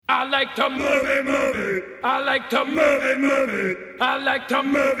I like to move it. I like to move it. I like to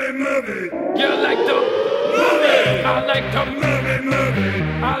move it. You like to move it. I like to move it.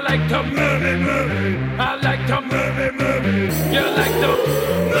 I like to move it. I like to move it. You like to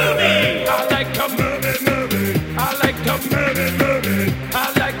move it. I like to move it. I like to move it.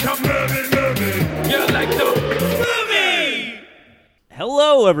 I like to move it. You like to move it.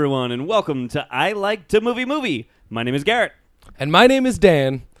 Hello, everyone, and welcome to I Like to Movie. My name is Garrett. And my name is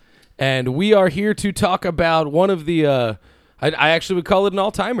Dan, and we are here to talk about one of the, I actually would call it an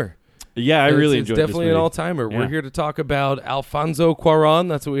all-timer. Yeah, I really It's enjoyed definitely this an movie. all-timer. Yeah. We're here to talk about Alfonso Cuarón.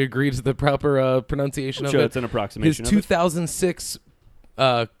 That's what we agreed is the proper pronunciation Sure, of it. it's an approximation His of it. 2006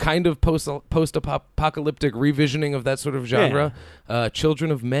 kind of post-apocalyptic revisioning of that sort of genre, Children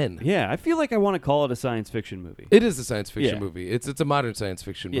of Men. Yeah, I feel like I want to call it a science fiction movie. It is a science fiction Yeah. movie. It's a modern science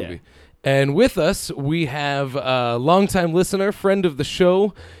fiction Yeah. movie. And with us, we have a longtime listener, friend of the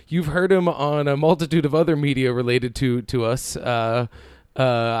show. You've heard him on a multitude of other media related to us. Do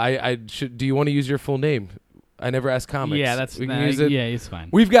you want to use your full name? I never asked comics. Yeah, that's we can use it. Yeah, it's fine.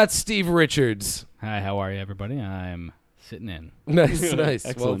 We've got Steve Richards. Hi, how are you, everybody? I'm sitting in. Nice. Well,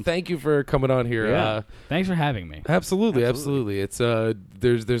 Excellent. thank you for coming on here. Yeah. Thanks for having me. Absolutely. It's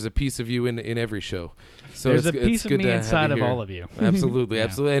there's a piece of you in every show. So There's it's a piece it's of good me to have inside you of here. all of you. Absolutely.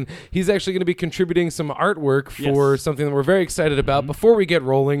 Yeah. And he's actually going to be contributing some artwork for Yes. something that we're very excited about. Before we get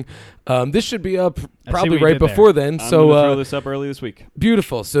rolling, this should be up see probably what you right did there. before then. I'm So gonna throw this up early this week.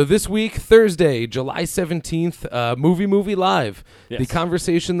 beautiful. So this week, Thursday, July 17th, Movie Live. Yes. The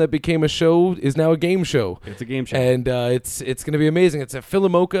conversation that became a show is now a game show. It's a game show. And it's going to be amazing. It's at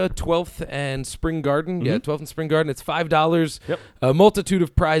Philomoka, 12th and Spring Garden. Mm-hmm. Yeah, 12th and Spring Garden. It's $5. Yep. A multitude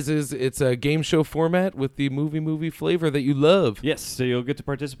of prizes. It's a game show format with the movie flavor that you love. Yes, so you'll get to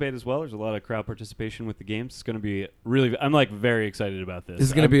participate as well. There's a lot of crowd participation with the games. It's going to be really. I'm very excited about this. This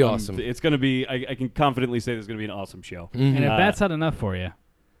is gonna be I'm- awesome. It's going to be. I can confidently say this is going to be an awesome show. Mhm. And if Uh, that's not enough for you,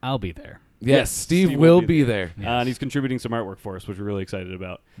 I'll be there. Yes, Steve will be there. Yes. And he's contributing some artwork for us, which we're really excited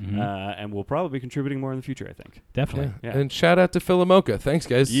about. And we'll probably be contributing more in the future, I think. Definitely. Yeah. And shout out to Philomoka. Thanks,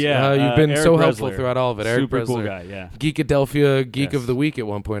 guys. Yeah, you've been Eric so helpful Bresler. throughout all of it. Eric Super cool Bresler. guy, yeah. Geekadelphia Geek Yes. of the Week at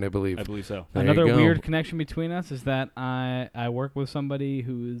one point, I believe. I believe so. There you Another go. weird connection between us is that I work with somebody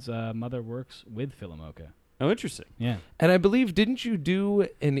whose mother works with Philomoka. Oh, interesting. Yeah. And I believe, didn't you do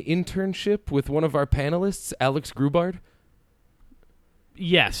an internship with one of our panelists, Alex Grubard?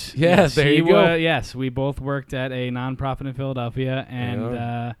 Yes. Yeah, yes, there he you go. Yes, we both worked at a nonprofit in Philadelphia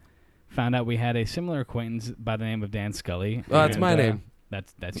and found out we had a similar acquaintance by the name of Dan Scully. Oh, that's And, my name.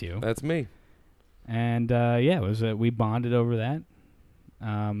 That's you. That's me. And it was we bonded over that.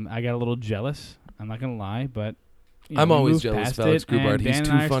 I got a little jealous. I'm not gonna lie, but I'm we always moved jealous past of Alex it, Grubard. and He's Dan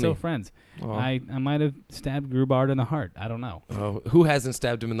too and I are funny. still friends. Aw. I might have stabbed Grubard in the heart. I don't know. Oh, who hasn't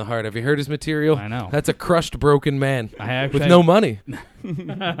stabbed him in the heart? Have you heard his material? I know. That's a crushed, broken man I actually with no money.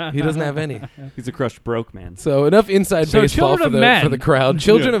 He doesn't have any. He's a crushed broke man. So enough inside So baseball Children for of Men. the crowd.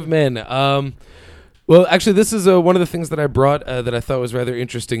 Children of Men. Well, actually, this is one of the things that I brought that I thought was rather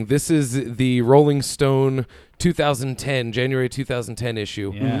interesting. This is the Rolling Stone 2010, January 2010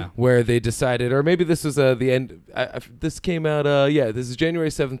 issue, Yeah. where they decided, or maybe this was the end. This came out, this is January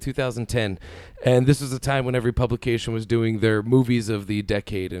 7th, 2010. And this was a time when every publication was doing their movies of the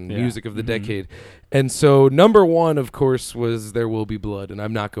decade and Yeah. music of the decade. And so number one, of course, was There Will Be Blood. And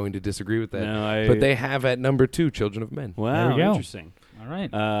I'm not going to disagree with that. No, But they have at number 2, Children of Men. Wow, There we go. interesting. All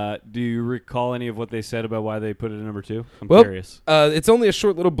right. Do you recall any of what they said about why they put it at number 2? I'm Well, curious. It's only a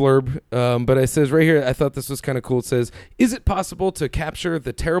short little blurb, but it says right here, I thought this was kind of cool. It says, is it possible to capture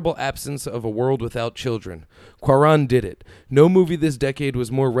the terrible absence of a world without children? Cuarón did it. No movie this decade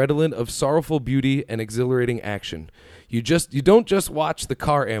was more redolent of sorrowful beauty and exhilarating action. You don't just watch the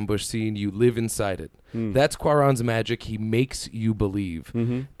car ambush scene, you live inside it. That's Cuarón's magic. He makes you believe.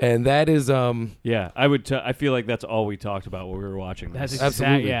 And that is... Yeah, I feel like that's all we talked about when we were watching this. That's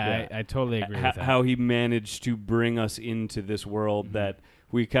Absolutely. Yeah, I totally agree with that. How he managed to bring us into this world that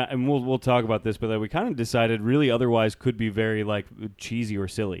we and we'll talk about this, but that we kind of decided really otherwise could be very like cheesy or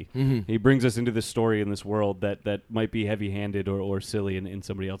silly. He brings us into this story in this world that might be heavy-handed or silly in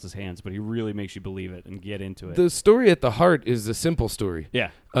somebody else's hands, but he really makes you believe it and get into it. The story at the heart is a simple story.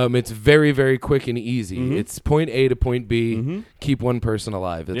 Yeah. It's very, very quick and easy. It's point A to point B, keep one person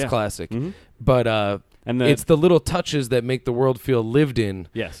alive. It's Yeah. classic. But And it's the little touches that make the world feel lived in.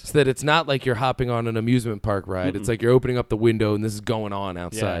 Yes. So that it's not like you're hopping on an amusement park ride. It's like you're opening up the window and this is going on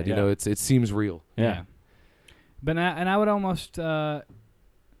outside. Yeah, You know, yeah. it seems real. Yeah. But I would almost I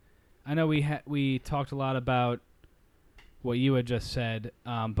know we talked a lot about what you had just said,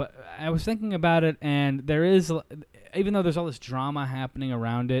 but I was thinking about it, and there is, even though there's all this drama happening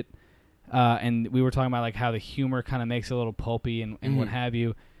around it, and we were talking about like how the humor kind of makes it a little pulpy and what have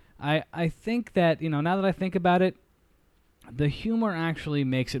you, I think that, now that I think about it, the humor actually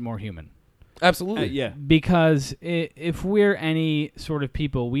makes it more human. Absolutely. Yeah. Because if we're any sort of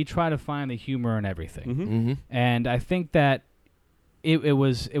people, we try to find the humor in everything. Mm-hmm. And I think that it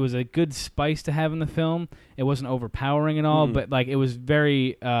was a good spice to have in the film. It wasn't overpowering at all, but like it was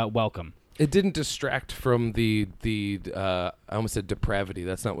very welcome. It didn't distract from the I almost said depravity.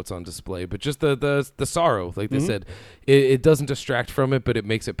 That's not what's on display, but just the sorrow. Like they said, it doesn't distract from it, but it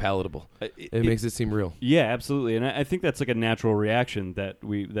makes it palatable. It makes it seem real. Yeah, absolutely. And I think that's like a natural reaction that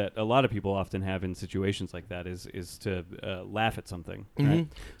a lot of people often have in situations like that is to laugh at something. Right?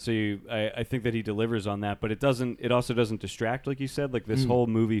 So I think that he delivers on that, but it also doesn't distract, like you said. Like this whole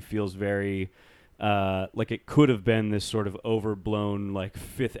movie feels very. Like it could have been this sort of overblown, like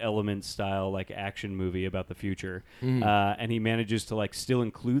Fifth Element style, like action movie about the future, and he manages to like still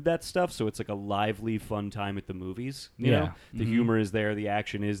include that stuff, so it's like a lively, fun time at the movies. You know? The humor is there, the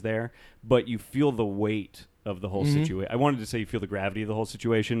action is there, but you feel the weight of the whole situation. I wanted to say you feel the gravity of the whole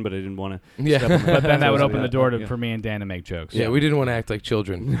situation, but I didn't want to. Yeah, but then that would open the door for me and Dan to make jokes. Yeah, we didn't want to act like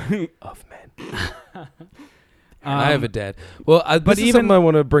children of men. I have a dad. Well, this is something I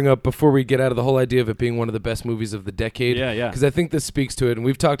want to bring up before we get out of the whole idea of it being one of the best movies of the decade. Yeah. Because I think this speaks to it, and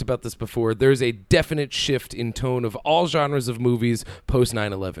we've talked about this before. There's a definite shift in tone of all genres of movies post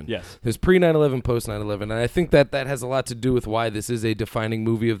 9/11. Yes. There's pre 9/11, post 9/11, and I think that has a lot to do with why this is a defining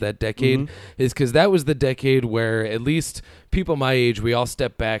movie of that decade. Is because that was the decade where at least people my age, we all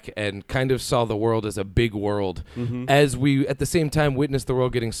stepped back and kind of saw the world as a big world, as we at the same time witnessed the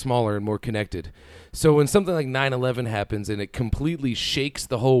world getting smaller and more connected. So when something like 9/11 happens and it completely shakes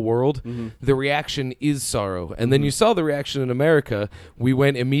the whole world, the reaction is sorrow. And then you saw the reaction in America. We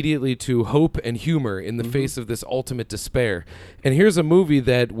went immediately to hope and humor in the face of this ultimate despair. And here's a movie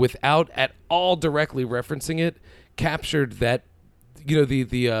that, without at all directly referencing it, captured that,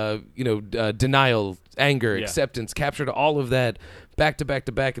 denial, anger, acceptance, captured all of that back to back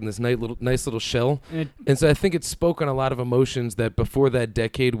to back in this nice little shell. And so I think it spoke on a lot of emotions that before that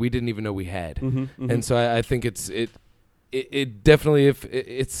decade we didn't even know we had. And so I think it definitely, if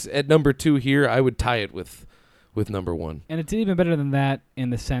it's at number 2 here, I would tie it with number 1. And it did even better than that in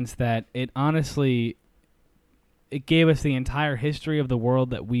the sense that it honestly, it gave us the entire history of the world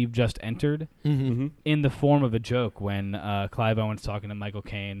that we've just entered in the form of a joke when Clive Owen's talking to Michael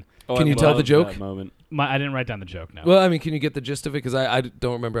Caine. Can you tell the joke? Moment. I didn't write down the joke, no. Well, I mean, can you get the gist of it? Because I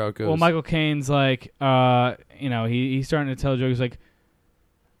don't remember how it goes. Well, Michael Caine's like, he's starting to tell a joke. He's like,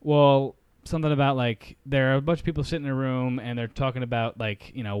 well, something about like there are a bunch of people sitting in a room and they're talking about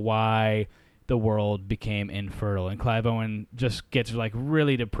like, why the world became infertile. And Clive Owen just gets like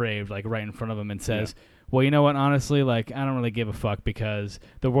really depraved, like right in front of him and says, well, you know what, honestly, like, I don't really give a fuck because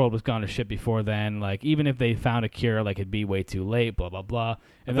the world was gone to shit before then. Like, even if they found a cure, like, it'd be way too late, blah, blah, blah.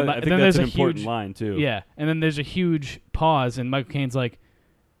 And I think that's an important line, too. Yeah, and then there's a huge pause, and Michael Caine's like,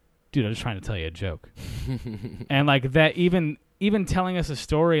 dude, I'm just trying to tell you a joke. And, like, that even telling us a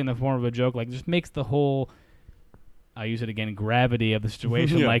story in the form of a joke, like, just makes the whole, I use it again, gravity of the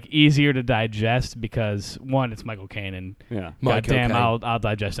situation, like, easier to digest because, one, it's Michael Caine, and goddamn, I'll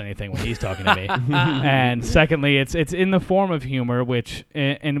digest anything when he's talking to me. And secondly, it's in the form of humor, which,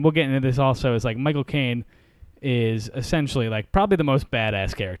 and we'll get into this also, is like Michael Caine is essentially like probably the most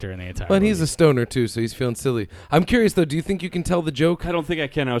badass character in the entire movie. And he's a stoner too, so he's feeling silly. I'm curious though, do you think you can tell the joke? I don't think I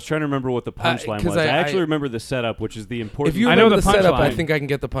can. I was trying to remember what the punchline was. I actually remember the setup, which is the important. If you remember the setup, I think I can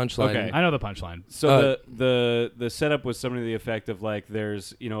get the punchline. Okay. I know the punchline. So the setup was something to the effect of like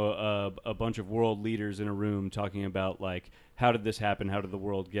there's a bunch of world leaders in a room talking about like how did this happen? How did the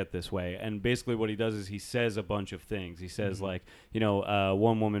world get this way? And basically what he does is he says a bunch of things. He says like,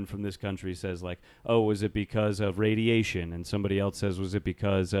 one woman from this country says like, oh, was it because of radiation? And somebody else says, was it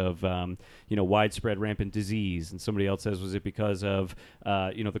because of, widespread rampant disease? And somebody else says, was it because of,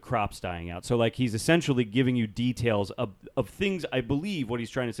 the crops dying out? So like he's essentially giving you details of things. I believe what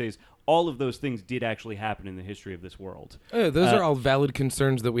he's trying to say is all of those things did actually happen in the history of this world. Those are all valid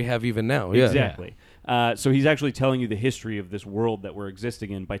concerns that we have even now. Exactly. So he's actually telling you the history of this world that we're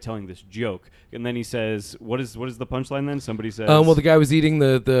existing in by telling this joke. And then he says, what is the punchline then? Somebody says... well, the guy was eating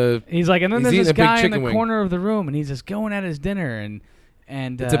the... He's like, and then there's this guy in the corner of the room, and he's just going at his dinner,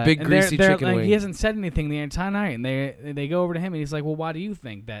 and it's a big greasy chicken wing. He hasn't said anything the entire night, and they go over to him, and he's like, well, why do you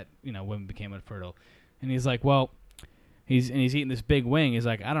think that women became infertile? And he's like, well... He's eating this big wing. He's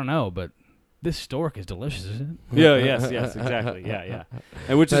like, I don't know, but this stork is delicious, isn't it? Yeah, yes, exactly. Yeah.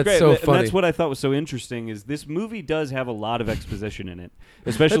 And which is That's great. so And funny. that's what I thought was so interesting is this movie does have a lot of exposition in it.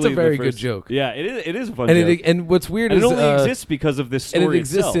 Especially That's a very the good first, joke. Yeah, it is a fun And joke. and what's weird And is it only exists because of this story and it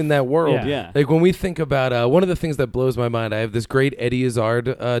exists itself. in that world. Yeah. Like when we think about one of the things that blows my mind, I have this great Eddie Izzard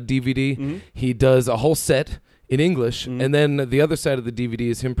DVD. Mm-hmm. He does a whole set in English, and then the other side of the DVD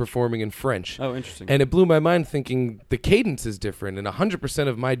is him performing in French. Oh, interesting. And it blew my mind thinking the cadence is different, and 100%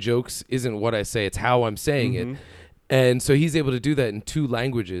 of my jokes isn't what I say, it's how I'm saying it. And so he's able to do that in 2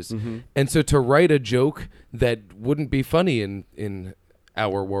 languages. And so to write a joke that wouldn't be funny in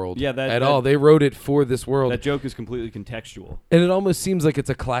our world Yeah, at all, they wrote it for this world. that joke is completely contextual. And it almost seems like it's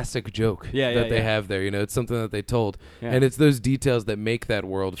a classic joke Yeah, that they yeah. have there. You know, it's something that they told. Yeah. And it's those details that make that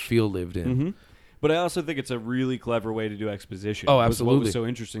world feel lived in. But I also think it's a really clever way to do exposition. Oh, Was what absolutely. was so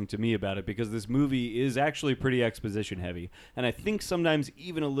interesting to me about it because this movie is actually pretty exposition heavy, and I think sometimes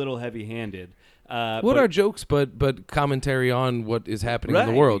even a little heavy-handed. What are jokes but commentary on what is happening in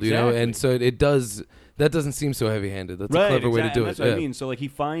the Right, world, you know? exactly. And so it does, that doesn't seem so heavy-handed. That's a clever way to do That's it. what Yeah. I mean. So like he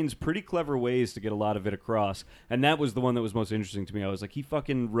finds pretty clever ways to get a lot of it across, and that was the one that was most interesting to me. I was like, he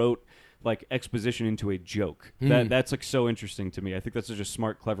fucking wrote like exposition into a joke. That's like so interesting to me. I think that's such a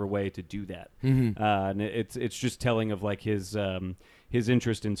smart, clever way to do that. And it's just telling of like his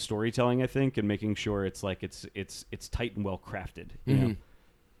interest in storytelling, I think, and making sure it's like it's tight and well crafted. You know?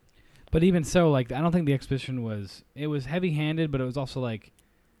 But even so, like, I don't think the exposition was heavy-handed, but it was also like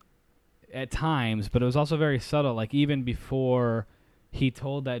at times, but it was also very subtle. Like even before he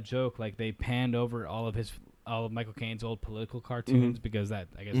told that joke, like they panned over all of Michael Caine's old political cartoons because that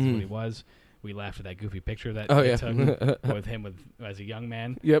I guess is what he was. We laughed at that goofy picture that they took with him as a young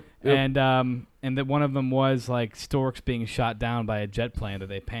man. Yep. And that one of them was like storks being shot down by a jet plane that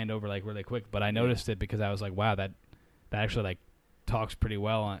they panned over like really quick. But I noticed it because I was like, wow, that actually like talks pretty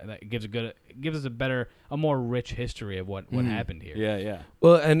well. That gives us a more rich history of what happened here. Yeah.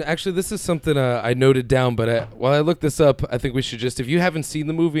 Well, and actually, this is something I noted down, but while I look this up, I think we should just, if you haven't seen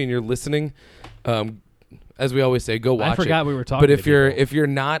the movie and you're listening, as we always say, go watch it. I forgot we were talking. But to if you're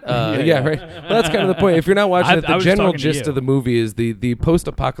not, yeah, right. Well, that's kind of the point. If you're not watching it, I the was general talking to gist you. of the movie is the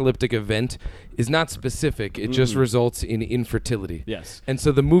post-apocalyptic event is not specific. It just results in infertility. Yes. And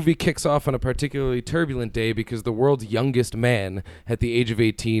so the movie kicks off on a particularly turbulent day because the world's youngest man at the age of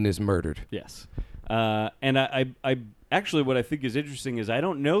 18 is murdered. Yes. And I actually, what I think is interesting is I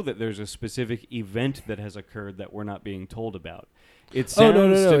don't know that there's a specific event that has occurred that we're not being told about. It sounds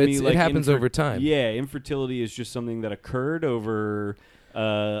no. to me It like happens over time. Yeah, infertility is just something that occurred over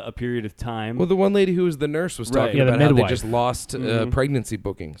a period of time. Well, the one lady who was the nurse was Right. talking Yeah, the about how they midwife. just lost pregnancy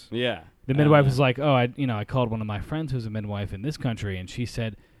bookings. yeah. The midwife was like, "Oh, I called one of my friends who's a midwife in this country, and she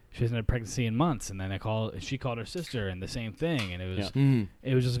said she hasn't had a pregnancy in months." And then she called her sister, and the same thing. And it was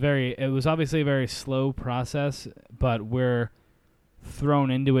it was just it was obviously a very slow process, but we're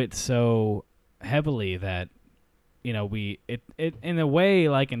thrown into it so heavily that we in a way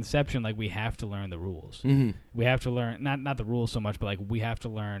like Inception, like we have to learn the rules. We have to learn not the rules so much, but like we have to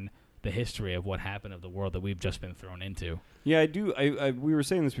learn the history of what happened of the world that we've just been thrown into. Yeah, I do. We were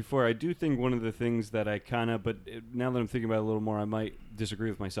saying this before. I do think one of the things that I now that I'm thinking about it a little more, I might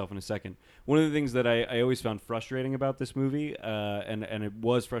disagree with myself in a second. One of the things that I always found frustrating about this movie, and it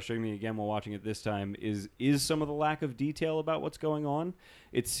was frustrating me again while watching it this time, is some of the lack of detail about what's going on.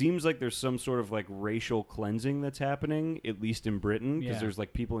 It seems like there's some sort of like racial cleansing that's happening, at least in Britain, because there's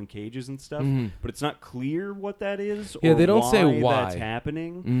like people in cages and stuff, but it's not clear what that is. Yeah, or they don't say why that's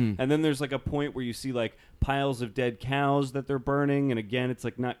happening. And then there's like a point where you see like piles of dead cows that they're burning, and again, it's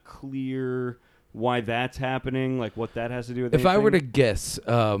like not clear why that's happening, like what that has to do with If I were to guess,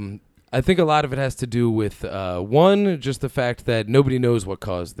 I think a lot of it has to do with one, just the fact that nobody knows what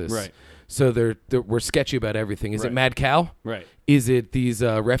caused this. Right. So we're sketchy about everything. Is it Right. mad cow? Right. Is it these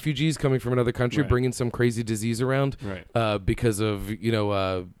refugees coming from another country Right. bringing some crazy disease around? Right. Because of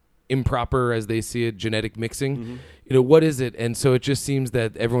improper, as they see it, genetic mixing. What is it? And so it just seems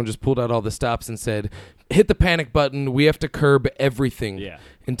that everyone just pulled out all the stops and said, hit the panic button. We have to curb everything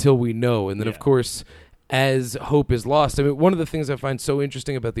until we know. And then, of course, as hope is lost. I mean, one of the things I find so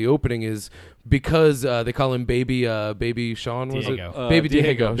interesting about the opening is because they call him Baby Sean, was Diego. it? Baby Diego.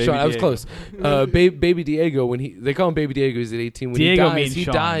 Diego. Baby Sean, I was Diego. close. Baby Diego, they call him Baby Diego, he's at 18. When Diego he means dies, he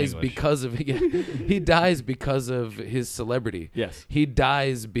Sean in dies English. because of he dies because of his celebrity. Yes. He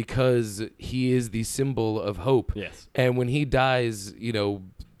dies because he is the symbol of hope. Yes. And when he dies,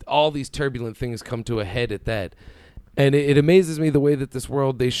 all these turbulent things come to a head at that. And it amazes me the way that this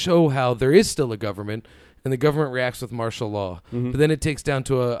world, they show how there is still a government, and the government reacts with martial law. But then it takes down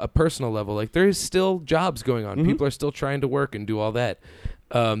to a personal level. Like, there is still jobs going on. People are still trying to work and do all that.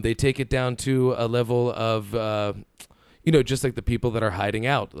 They take it down to a level of, just like the people that are hiding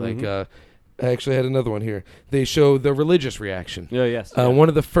out. Like, I actually had another one here. They show the religious reaction. Oh, yes. One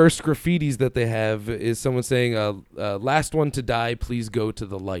of the first graffitis that they have is someone saying, last one to die, please go to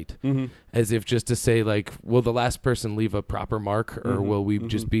the light. As if just to say, like, will the last person leave a proper mark, or will we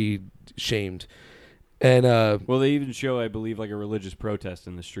just be shamed? And well, they even show, I believe, like a religious protest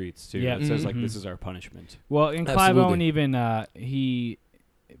in the streets, too. Yeah. It says, like, this is our punishment. Well, and Clive Owen even, he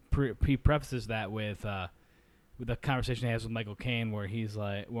prefaces that with the conversation he has with Michael Caine, where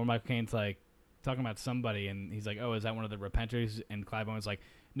Michael Caine's like, talking about somebody, and he's like, oh, is that one of the repenters? And Clive Owen's like,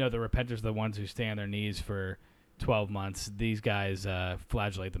 no, the repenters are the ones who stay on their knees for 12 months. These guys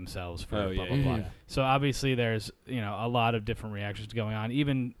flagellate themselves for blah, blah, blah. So obviously there's, a lot of different reactions going on,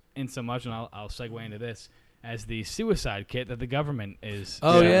 even in so much, and I'll segue into this, as the suicide kit that the government is...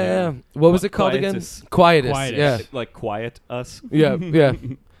 Oh, yeah. What was it called Quietus. again? Quietus. Quietus. Yeah. Like, quiet us. Yeah.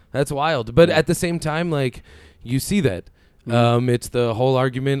 That's wild. But at the same time, like, you see that. It's the whole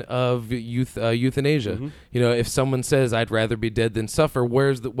argument of euthanasia. If someone says I'd rather be dead than suffer,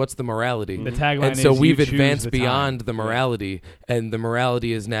 what's the morality? The tagline and so is we've you choose advanced the beyond time. the morality, and the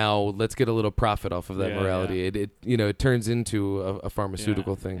morality is now let's get a little profit off of that morality. It turns into a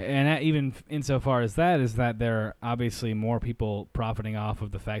pharmaceutical thing. And that even insofar as that is that there are obviously more people profiting off of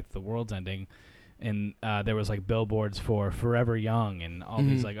the fact that the world's ending. And there was like billboards for Forever Young and all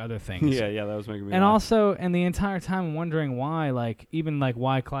these like other things. Yeah, that was making me And laugh. also, and the entire time I'm wondering why,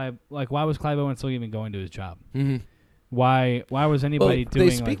 why was Clive Owen still even going to his job? Why was anybody doing?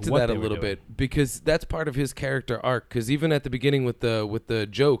 They speak to what that they a were little doing? bit because that's part of his character arc. Because even at the beginning with the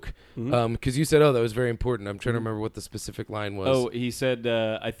joke, because you said, "Oh, that was very important." I'm trying to remember what the specific line was. Oh, he said,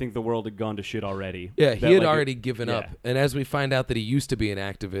 "I think the world had gone to shit already." Yeah, That, he had like, already given up. And as we find out that he used to be an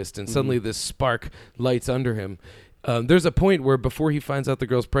activist, and suddenly this spark lights under him. There's a point where before he finds out the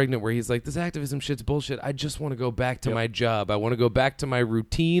girl's pregnant where he's like, this activism shit's bullshit. I just want to go back to my job. I want to go back to my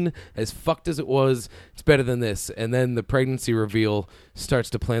routine. As fucked as it was, it's better than this. And then the pregnancy reveal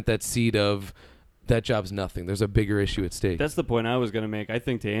starts to plant that seed of that job's nothing. There's a bigger issue at stake. That's the point I was going to make. I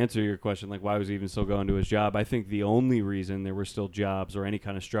think to answer your question, like why was he even still going to his job, I think the only reason there were still jobs or any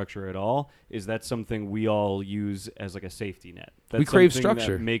kind of structure at all is that's something we all use as like a safety net. That's we crave something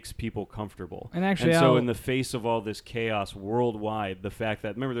structure. That makes people comfortable. And actually, so in the face of all this chaos worldwide, the fact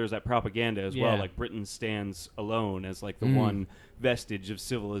that, remember there's that propaganda as well, like Britain stands alone as like the one vestige of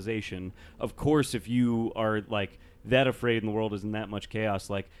civilization. Of course, if you are like that afraid and the world is in that much chaos,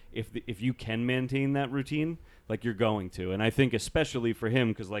 like if you can maintain that routine, like you're going to. And I think especially for him,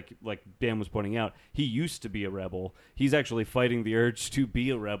 because like Dan was pointing out, he used to be a rebel. He's actually fighting the urge to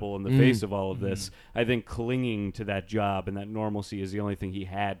be a rebel in the face of all of this. I think clinging to that job and that normalcy is the only thing he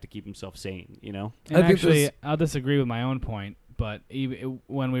had to keep himself sane, And actually, I'll disagree with my own point, but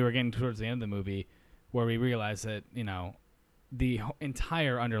when we were getting towards the end of the movie, where we realized that, the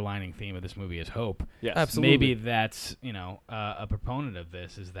entire underlining theme of this movie is hope. Yes. Absolutely. Maybe that's, a proponent of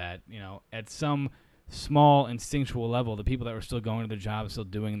this is that, at some small instinctual level, the people that were still going to their jobs, still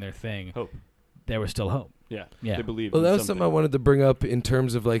doing their thing, hope. There was still hope. Yeah. Yeah. They believe. Well, in that was something I something. wanted to bring up in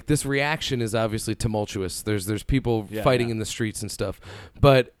terms of like this reaction is obviously tumultuous. There's people fighting in the streets and stuff.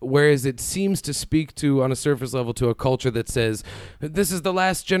 But whereas it seems to speak to, on a surface level, to a culture that says, this is the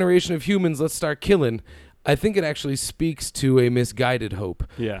last generation of humans, let's start killing, I think it actually speaks to a misguided hope.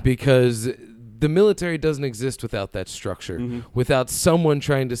 Yeah. Because the military doesn't exist without that structure, without someone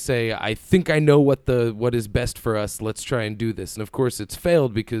trying to say, I think I know what is best for us, let's try and do this. And of course it's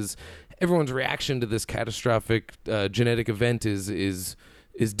failed because everyone's reaction to this catastrophic genetic event is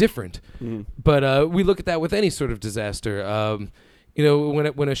different. But we look at that with any sort of disaster.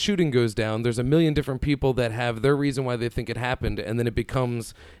 When a shooting goes down, there's a million different people that have their reason why they think it happened, and then it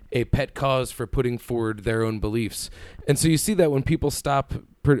becomes a pet cause for putting forward their own beliefs. And so you see that when people stop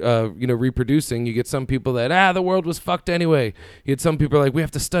reproducing, you get some people that, the world was fucked anyway. You get some people like, we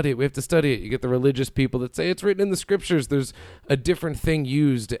have to study it. You get the religious people that say it's written in the scriptures. There's a different thing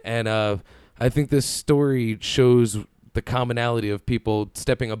used, and I think this story shows the commonality of people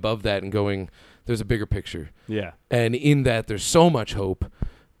stepping above that and going, there's a bigger picture. Yeah. And in that, there's so much hope.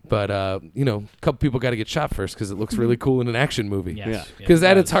 But, a couple people got to get shot first because it looks really cool in an action movie. Yes. Because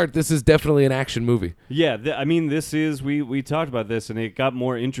at its heart, this is definitely an action movie. Yeah, this is, we talked about this, and it got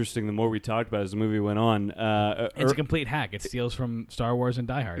more interesting the more we talked about it as the movie went on. It's a complete hack. It steals from Star Wars and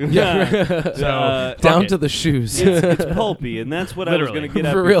Die Hard. Yeah. Down to the shoes. It's pulpy, and that's what I was going to get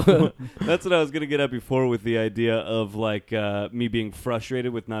at. For real. Before. That's what I was going to get at before with the idea of like me being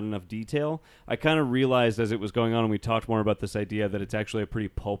frustrated with not enough detail. I kind of realized as it was going on, and we talked more about this idea that it's actually a pretty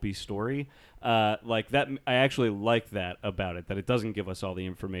pulpy pulpy story. Like that, I actually like that about it, that it doesn't give us all the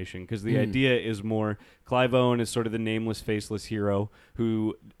information, because the idea is more Clive Owen is sort of the nameless, faceless hero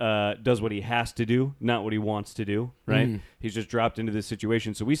who does what he has to do, not what he wants to do, right? He's just dropped into this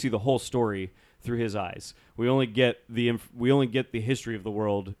situation, so we see the whole story through his eyes. We only get the history of the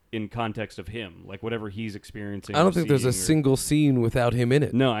world in context of him, like whatever he's experiencing. I don't think there's a single scene without him in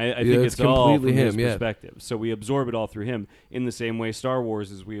it. No, I think it's all from his perspective. So we absorb it all through him, in the same way Star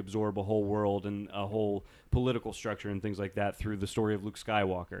Wars is we absorb a whole world and a whole political structure and things like that through the story of Luke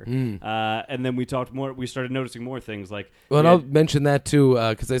Skywalker. And then we started noticing more things like... Well, and I'll mention that too,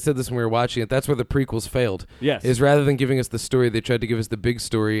 because I said this when we were watching it. That's where the prequels failed. Yes. Is rather than giving us the story, they tried to give us the big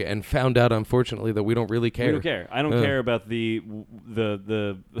story and found out, unfortunately, that we don't really care. We don't care. I don't care about the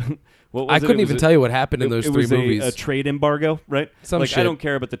what was I it? couldn't It was even tell you what happened in those three movies. A trade embargo, right? Some shit. I don't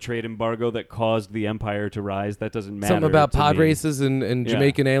care about the trade embargo that caused the empire to rise. That doesn't matter. Something about to pod me. races and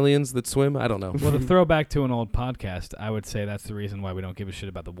Jamaican aliens that swim. I don't know. Well, to throw back to an old podcast, I would say that's the reason why we don't give a shit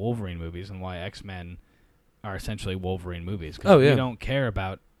about the Wolverine movies and why X-Men are essentially Wolverine movies. Cause we don't care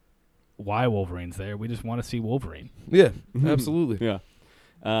about why Wolverine's there. We just want to see Wolverine. Yeah, absolutely. Yeah.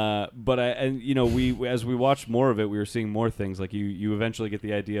 But we as we watched more of it, we were seeing more things. Like you eventually get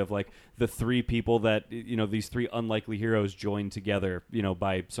the idea of like the three people that these three unlikely heroes join together,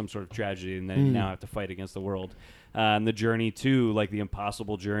 by some sort of tragedy, and then now have to fight against the world. And the journey too, like the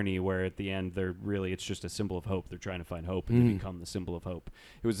impossible journey, where at the end it's just a symbol of hope. They're trying to find hope and to become the symbol of hope.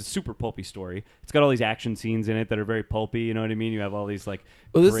 It was a super pulpy story. It's got all these action scenes in it that are very pulpy. You know what I mean? You have all these like.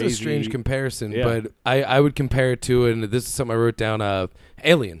 Well, this crazy... is a strange comparison, but I would compare it to, and this is something I wrote down.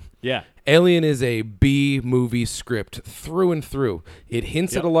 Alien. Yeah. Alien is a B movie script through and through. It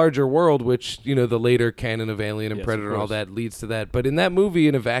hints at a larger world, which the later canon of Alien and Predator and all that leads to that. But in that movie,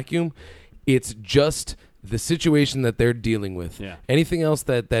 in a vacuum, it's just the situation that they're dealing with. Yeah. Anything else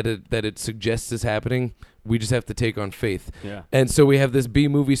that it suggests is happening, we just have to take on faith. Yeah. And so we have this B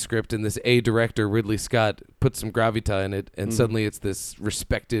movie script, and this A director, Ridley Scott, puts some gravita in it, and suddenly it's this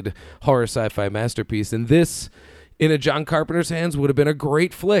respected horror sci-fi masterpiece. And this, in a John Carpenter's hands, would have been a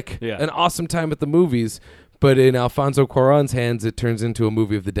great flick. Yeah. An awesome time at the movies. But in Alfonso Cuarón's hands, it turns into a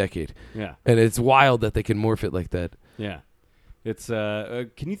movie of the decade. Yeah. And it's wild that they can morph it like that. Yeah. It's can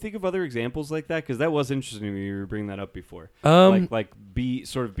you think of other examples like that? Because that was interesting to me. You were bringing that up before. Like B,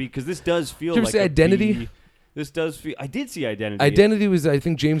 because this does feel did you like ever see Identity? B, this does feel. I did see Identity. Identity was, I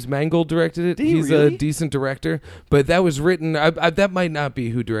think, James Mangold directed it. Did he He's really? a decent director, but that was written. That might not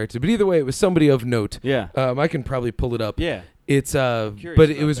be who directed, but either way, it was somebody of note. Yeah. I can probably pull it up. Yeah. It's but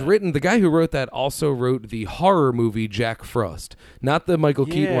it was written. The guy who wrote that also wrote the horror movie Jack Frost, not the Michael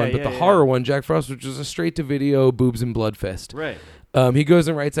Keaton one, but the horror one, Jack Frost, which was a straight-to-video boobs and blood fest. Right. He goes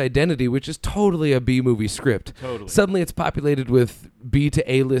and writes Identity, which is totally a B movie script. Totally. Suddenly, it's populated with B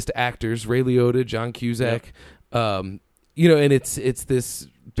to A list actors: Ray Liotta, John Cusack. Yep. And it's this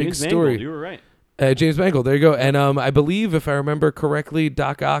big James story. Mangold, you were right. James Mangold, there you go. And I believe, if I remember correctly,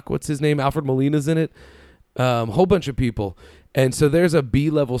 Doc Ock, what's his name? Alfred Molina's in it. Whole bunch of people. And so there's a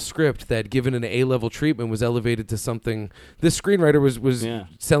B-level script that, given an A-level treatment, was elevated to something. This screenwriter was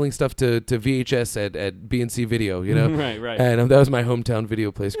selling stuff to VHS at B&C Video, Right. And that was my hometown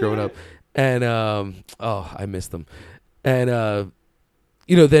video place growing up. And, I miss them. And,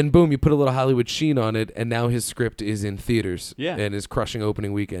 then boom, you put a little Hollywood sheen on it, and now his script is in theaters and is crushing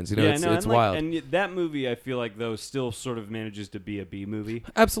opening weekends. It's wild. And that movie, I feel like, though, still sort of manages to be a B movie.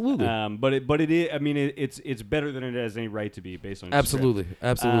 Absolutely. But it is. I mean, it's better than it has any right to be based on its Absolutely. script.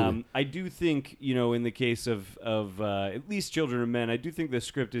 Absolutely. I do think, in the case of at least Children of Men, I do think the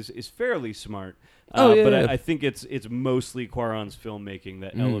script is fairly smart. But I think it's mostly Cuarón's filmmaking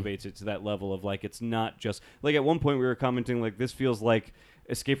that elevates it to that level of like, it's not just like, at one point we were commenting like, this feels like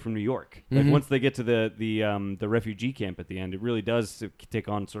Escape from New York. Like once they get to the refugee camp at the end, it really does take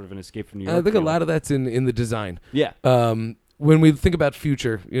on sort of an Escape from New York. I think a lot of that's in the design. Yeah. When we think about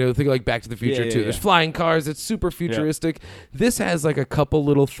future, think like Back to the Future too. Yeah. There's flying cars. It's super futuristic. This has like a couple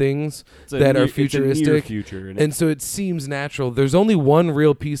little things that are futuristic. It's a near future, and so it seems natural. There's only one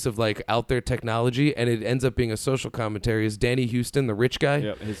real piece of like out there technology, and it ends up being a social commentary. Is Danny Houston, the rich guy?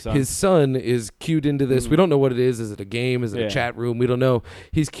 Yep, his son is cued into this. We don't know what it is. Is it a game? Is it a chat room? We don't know.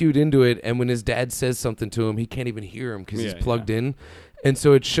 He's cued into it, and when his dad says something to him, he can't even hear him because he's plugged in. And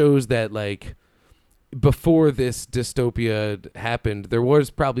so it shows that like, before this dystopia happened, there was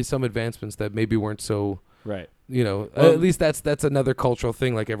probably some advancements that maybe weren't so right. At least that's another cultural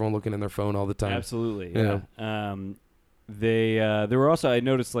thing, like everyone looking in their phone all the time. Absolutely. Yeah. There were also, I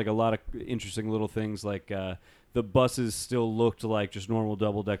noticed like a lot of interesting little things like the buses still looked like just normal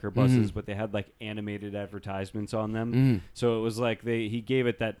double-decker buses, but they had like animated advertisements on them. So it was like he gave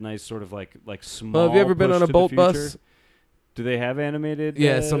it that nice sort of like small. Well, have you ever been push on a to the Bolt future. bus? Do they have animated?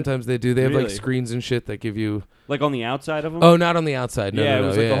 Yeah, sometimes they do. They have like Really? screens and shit that give you. Like on the outside of them? Oh, not on the outside. No, yeah, no, it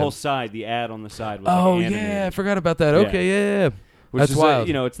was no, like the whole side. The ad on the side was Oh like yeah, animated. I forgot about that. Yeah. Okay, yeah. Which That's is wild.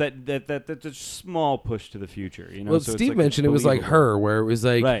 It's that small push to the future. Well, so Steve it's mentioned it was like believable. Her, where it was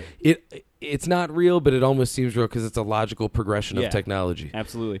like Right. it's not real, but it almost seems real because it's a logical progression Yeah. of technology.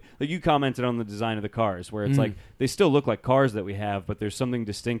 Absolutely. Like you commented on the design of the cars, where it's like they still look like cars that we have, but there's something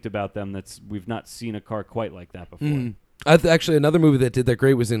distinct about them we've not seen a car quite like that before. Actually, another movie that did that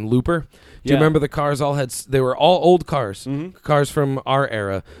great was in Looper. Do you Yeah. remember the cars all had? They were all old cars, cars from our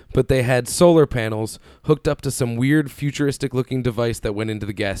era, but they had solar panels hooked up to some weird futuristic-looking device that went into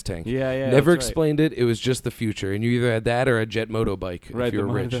the gas tank. Yeah, Never that's right. explained it. It was just the future, and you either had that or a jet moto bike Right, if you the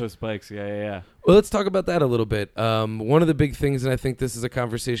were one rich. of those bikes. Yeah. Well, let's talk about that a little bit. One of the big things, and I think this is a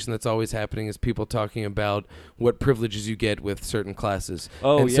conversation that's always happening, is people talking about what privileges you get with certain classes.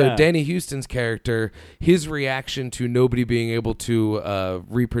 Oh, and so yeah. Danny Houston's character, his reaction to nobody being able to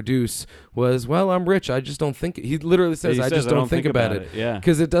reproduce was, well, I'm rich. I just don't think. He literally says, He I says, just don't think about it. Yeah.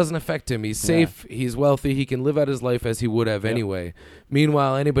 Because it doesn't affect him. He's safe. He's wealthy. He can live out his life as he would have anyway.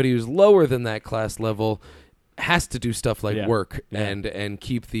 Meanwhile, anybody who's lower than that class level has to do stuff like work and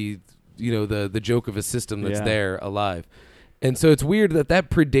keep the the joke of a system that's there alive. And so it's weird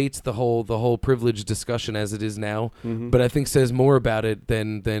that predates the whole privilege discussion as it is now, but I think says more about it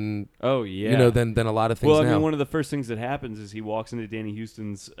than than a lot of things Well, I now. mean, one of the first things that happens is he walks into Danny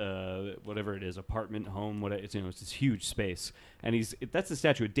Houston's whatever it is, apartment, home, it's this huge space, and that's the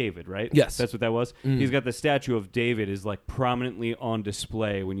statue of David, right? Yes. That's what that was. He's got the statue of David is like prominently on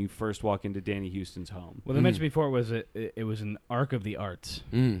display when you first walk into Danny Houston's home. Well, they mentioned before it was an arc of the arts.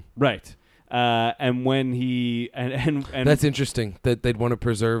 Right. And when he and That's interesting that they'd want to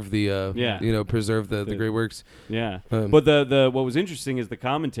preserve the preserve the great works. Yeah. But the what was interesting is the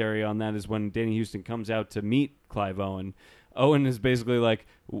commentary on that is when Danny Houston comes out to meet Clive Owen. Owen is basically like,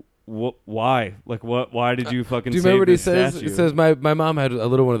 why? Like, what? Why did you fucking? Do you save remember what he this says? statue? He says my mom had a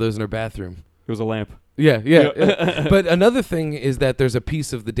little one of those in her bathroom. It was a lamp. Yeah. But another thing is that there's a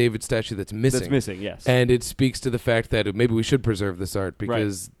piece of the David statue that's missing. That's missing. Yes. And it speaks to the fact that maybe we should preserve this art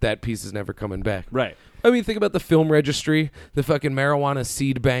because that piece is never coming back. Right. I mean, think about the film registry, the fucking marijuana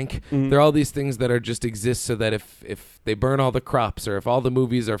seed bank. There are all these things that are just exist so that if they burn all the crops or if all the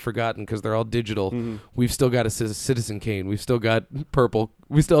movies are forgotten because they're all digital, we've still got a Citizen Kane. We've still got Purple.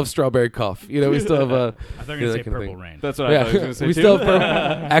 We still have Strawberry Cough. We still have a. I thought you were going to say Purple Rain. That's what I thought he was going to say we too. still have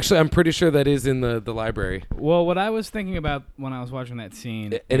Purple. Actually, I'm pretty sure that is in the library. Well, what I was thinking about when I was watching that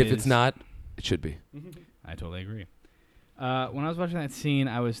scene, And if it's not, it should be. I totally agree. When I was watching that scene,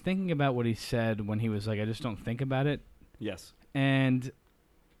 I was thinking about what he said when he was like, I just don't think about it. Yes. And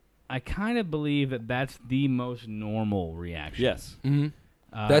I kind of believe that that's the most normal reaction. Yes.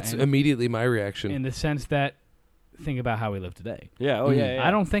 That's and immediately my reaction. in the sense that think about how we live today. Yeah. Oh yeah.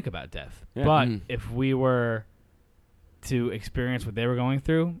 I don't think about death. Yeah. But if we were to experience what they were going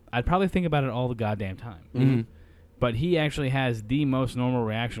through, I'd probably think about it all the goddamn time. But he actually has the most normal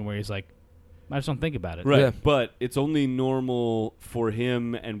reaction where he's like, I just don't think about it. Right, Yeah. but it's only normal for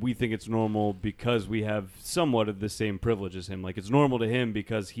him, and we think it's normal because we have somewhat of the same privilege as him. Like, it's normal to him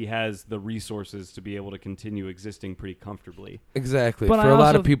because he has the resources to be able to continue existing pretty comfortably. Exactly. But For I a lot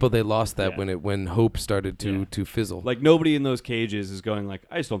also- of people, they lost that Yeah. when hope started Yeah. to fizzle. Like, nobody in those cages is going like,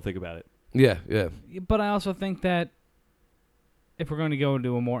 I just don't think about it. Yeah. But I also think that if we're going to go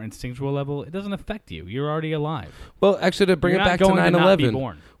to a more instinctual level, it doesn't affect you. You're already alive. Well, actually, to bring You're it not back to going to not be 9/11,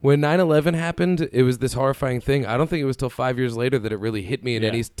 born. when 9/11 happened, it was this horrifying thing. I don't think it was till 5 years later that it really hit me in Yeah.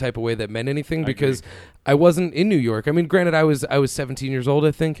 any type of way that meant anything I because I wasn't in New York. I mean, granted, I was 17 years old,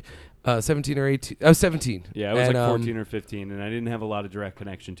 I think. 17 or 18. I was 17. Yeah, I was And, like 14 or 15, and I didn't have a lot of direct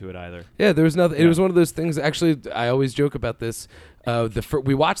connection to it either. Yeah, there was nothing. It Yeah. was one of those things. Actually, I always joke about this.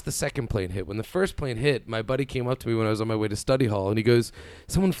 We watched the second plane hit. When the first plane hit, my buddy came up to me when I was on my way to study hall, and he goes,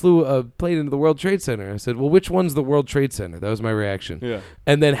 "Someone flew a plane into the World Trade Center." I said, "Well, which one's the World Trade Center?" That was my reaction. Yeah.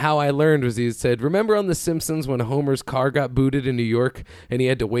 And then how I learned was he said, "Remember on The Simpsons when Homer's car got booted in New York, and he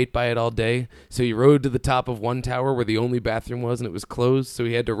had to wait by it all day? So he rode to the top of one tower where the only bathroom was, and it was closed. So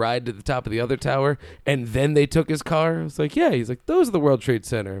he had to ride to the top of the other tower, and then they took his car." I was like, "Yeah." He's like, "Those are the World Trade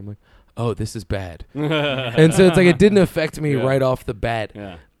Center." I'm like, "Oh, this is bad." And so it's like it didn't affect me Yeah. right off the bat,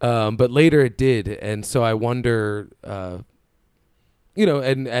 Yeah. but later it did, and so I wonder,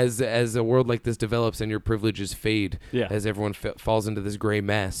 and as a world like this develops and your privileges fade, Yeah. as everyone falls into this gray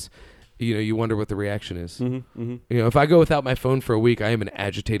mass, you wonder what the reaction is. Mm-hmm. If I go without my phone for a week, I am an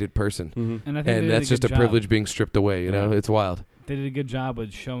agitated person. Mm-hmm. And I think And that's just a privilege being stripped away, Yeah. It's wild. They did a good job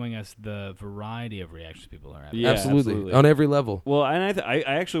with showing us the variety of reactions people are having. Yeah, absolutely. On every level. Well, and I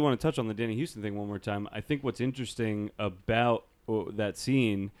actually want to touch on the Danny Houston thing one more time. I think what's interesting about that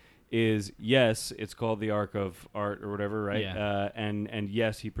scene is, yes, it's called the Arc of Art or whatever, right? Yeah. And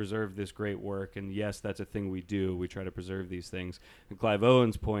yes, he preserved this great work, and yes, that's a thing we do. We try to preserve these things. And Clive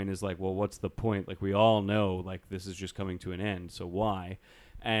Owen's point is like, well, what's the point? Like, we all know, like, this is just coming to an end, so why?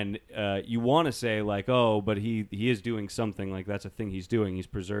 And you want to say, like, oh, but he is doing something, like, that's a thing he's doing. He's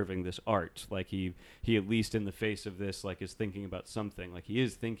preserving this art. Like, he at least in the face of this, like, is thinking about something. Like, he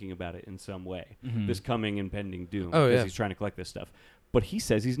is thinking about it in some way, this coming impending doom, because he's trying to collect this stuff. But he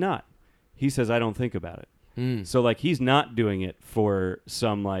says he's not. He says, I don't think about it. So, like, he's not doing it for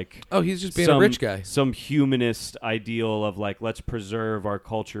some, like... Oh, he's just being a rich guy. Some humanist ideal of, like, let's preserve our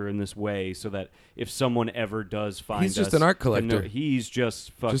culture in this way so that if someone ever does find us... He's just an art collector. He's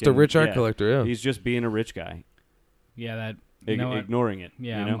just fucking... Just a rich art collector, yeah. He's just being a rich guy. Yeah, that... ignoring it.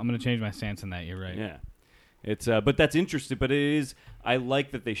 Yeah, you know? I'm going to change my stance on that. You're right. Yeah. It's but that's interesting. But it is... I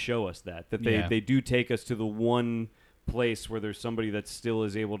like that they show us that they do take us to the one... place where there's somebody that still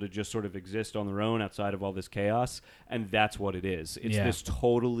is able to just sort of exist on their own outside of all this chaos, and that's what it is. It's this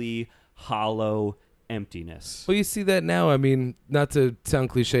totally hollow emptiness. Well, you see that now. I mean, not to sound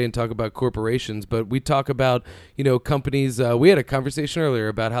cliche and talk about corporations, but we talk about, companies. We had a conversation earlier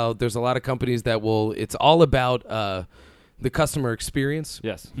about how there's a lot of companies that it's all about the customer experience.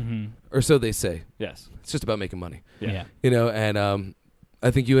 Yes. Mm-hmm. Or so they say. Yes. It's just about making money. Yeah. And I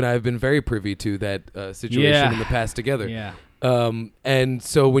think you and I have been very privy to that situation in the past together. Yeah. And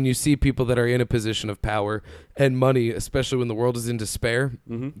so when you see people that are in a position of power and money, especially when the world is in despair,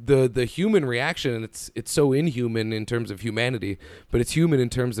 the human reaction, and it's so inhuman in terms of humanity, but it's human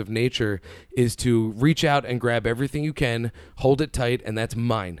in terms of nature, is to reach out and grab everything you can, hold it tight, and that's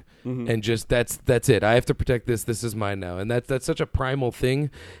mine. And just that's it. I have to protect this. This is mine now. And that's such a primal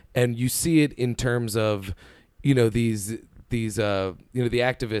thing. And you see it in terms of, these the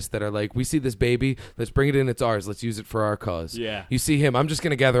activists that are like, we see this baby, let's bring it in, it's ours, let's use it for our cause. Yeah. You see him, I'm just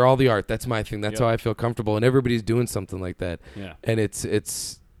going to gather all the art, that's my thing, that's how I feel comfortable, and everybody's doing something like that. Yeah. And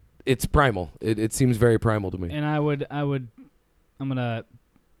it's primal. It seems very primal to me. And I'm going to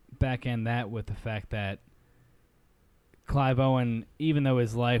back end that with the fact that Clive Owen, even though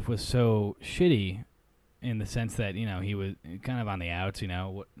his life was so shitty in the sense that, he was kind of on the outs, he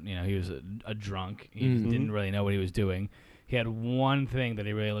was a drunk, he didn't really know what he was doing. He had one thing that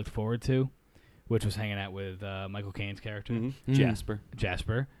he really looked forward to, which was hanging out with Michael Caine's character,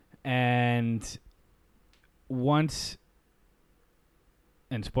 Jasper. And once,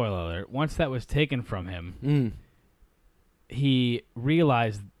 and spoiler alert, once that was taken from him, he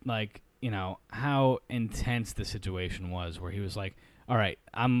realized, how intense the situation was, where he was like, all right,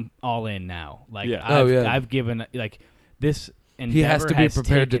 I'm all in now. I've given, this endeavor he has to be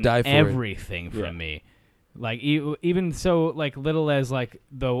prepared to die for everything from me. Like, even so, like, little as, like,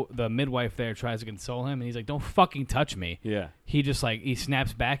 the midwife there tries to console him, and he's like, don't fucking touch me. Yeah. He just, like, he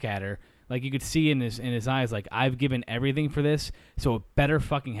snaps back at her. Like, you could see in his eyes, like, I've given everything for this, so it better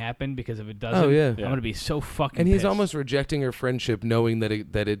fucking happen, because if it doesn't, I'm going to be so fucking And he's pissed. almost rejecting her friendship, knowing that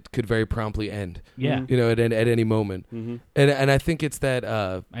it could very promptly end. Yeah. At any moment. And I think it's that...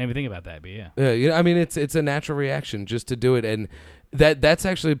 I didn't even think about that, but yeah. Yeah, I mean, it's a natural reaction just to do it, and that's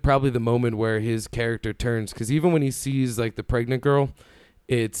actually probably the moment where his character turns, because even when he sees, like, the pregnant girl,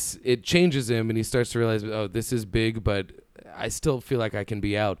 it changes him, and he starts to realize, oh, this is big, but I still feel like I can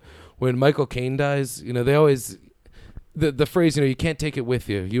be out. When Michael Caine dies, they always... The phrase, you can't take it with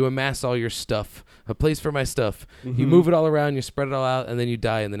you. You amass all your stuff. A place for my stuff. You move it all around, you spread it all out, and then you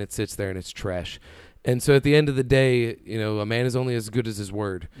die, and then it sits there, and it's trash. And so at the end of the day, a man is only as good as his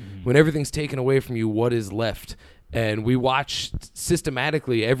word. When everything's taken away from you, what is left? And we watch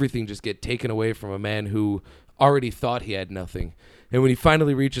systematically everything just get taken away from a man who already thought he had nothing. And when he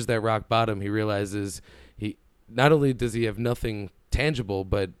finally reaches that rock bottom, he realizes he not only does he have nothing tangible,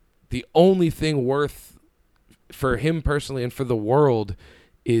 but the only thing worth for him personally and for the world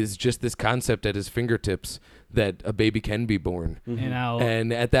is just this concept at his fingertips that a baby can be born.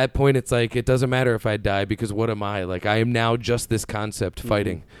 And at that point, it's like, it doesn't matter if I die, because what am I? Like, I am now just this concept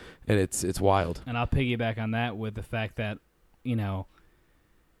fighting. And it's wild. And I'll piggyback on that with the fact that,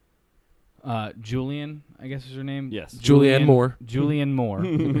 Julian, I guess is her name? Yes. Julianne Moore. Julianne Moore.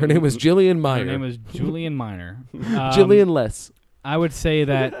 Her name was Jillian Minor. Her name was Julianne Minor. Jillian Less. I would say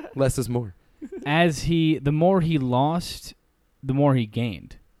that less is more. the more he lost, the more he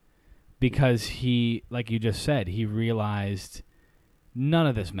gained. Because he, like you just said, he realized none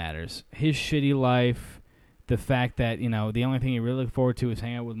of this matters. His shitty life, the fact that, the only thing he really looked forward to is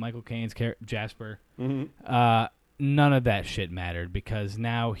hanging out with Michael Caine's Jasper. Mm-hmm. None of that shit mattered because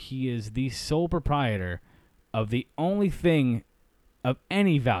now he is the sole proprietor of the only thing of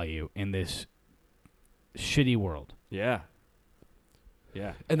any value in this shitty world. Yeah.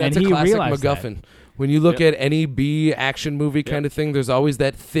 Yeah. And that's And a he classic realized MacGuffin. When you look at any B action movie kind of thing, there's always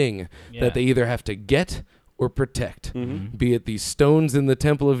that thing that they either have to get or protect. Mm-hmm. Be it the stones in the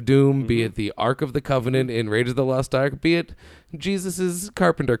Temple of Doom, be it the Ark of the Covenant in Raiders of the Lost Ark, be it Jesus'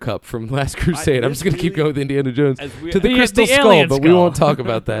 Carpenter Cup from Last Crusade. I'm just going to keep going with Indiana Jones. To the Crystal Skull, alien but we skull. won't talk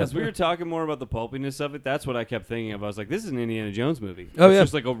about that. As we were talking more about the pulpiness of it, that's what I kept thinking of. I was like, this is an Indiana Jones movie. Oh, it's yeah.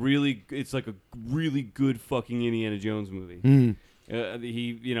 just like it's like a really good fucking Indiana Jones movie. Mm.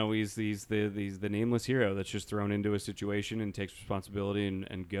 He's the nameless hero that's just thrown into a situation and takes responsibility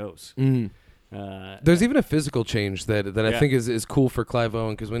and goes. Mm. There's even a physical change that I think is cool for Clive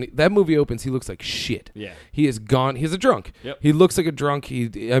Owen, because when that movie opens, he looks like shit. Yeah. He is gone. He's a drunk. Yep. He looks like a drunk.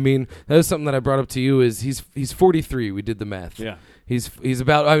 That was something that I brought up to you. Is he's 43? We did the math. Yeah. He's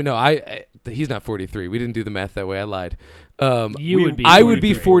about. He's not 43. We didn't do the math that way. I lied. You would be. I would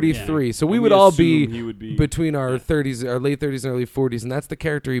be 43. 43. Yeah. So we And would we all assume he would be between our 30s, our late 30s and early 40s, and that's the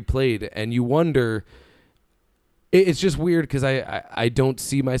character he played. And you wonder. It's just weird because I don't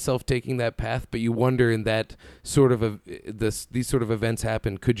see myself taking that path, but you wonder in that sort of these sort of events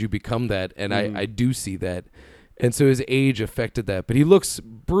happen. Could you become that? And I do see that, and so his age affected that. But he looks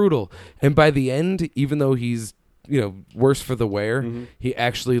brutal, and by the end, even though he's worse for the wear, he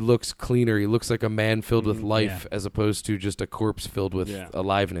actually looks cleaner. He looks like a man filled with life as opposed to just a corpse filled with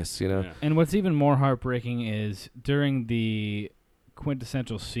aliveness. Yeah. And what's even more heartbreaking is during the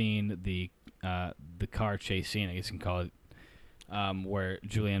quintessential scene, the car chase scene, I guess you can call it, where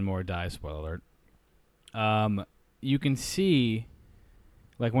Julianne Moore dies, spoiler alert, you can see,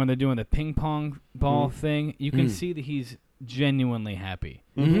 like when they're doing the ping pong ball thing, you can see that he's genuinely happy.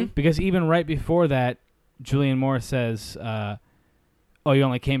 Mm-hmm. Because even right before that, Julianne Moore says, oh, you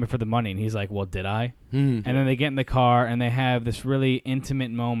only came here for the money. And he's like, well, did I? Mm. And then they get in the car and they have this really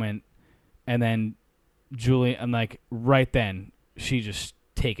intimate moment. And then I'm like, right then, she just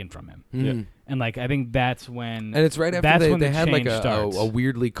taken from him. Mm. And like, I think that's when, and it's right after when they the had like change starts. a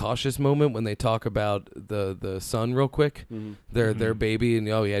weirdly cautious moment when they talk about the son real quick, their baby, and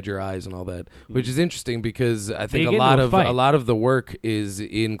he had your eyes and all that, which is interesting because I think get a lot into a fight. of the work is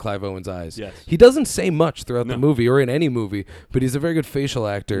in Clive Owen's eyes. Yes. He doesn't say much throughout the movie or in any movie, but he's a very good facial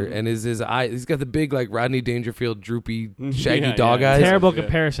actor, and his eye, he's got the big like Rodney Dangerfield droopy shaggy dog eyes. Terrible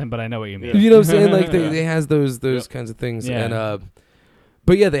comparison, but I know what you mean. You know what I'm saying? Like they has those kinds of things, Yeah. and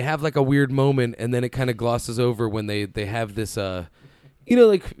but yeah, they have like a weird moment, and then it kind of glosses over when they have this, like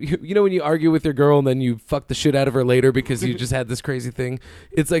when you argue with your girl and then you fuck the shit out of her later because you just had this crazy thing.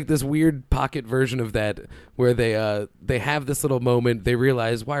 It's like this weird pocket version of that where they have this little moment. They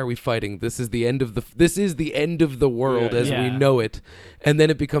realize, why are we fighting? This is the end of the world as we know it, and then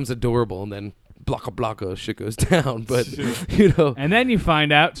it becomes adorable, and then blocka shit goes down. But and then you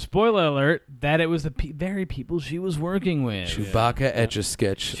find out, spoiler alert, that it was the very people she was working with. Chewbacca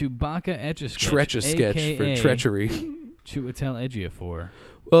Etch-a-Sketch. Chewbacca Etch-a-Sketch. Treach-a-Sketch for treachery. Chiwetel Ejiofor.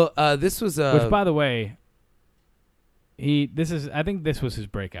 Well, this was which, by the way, I think this was his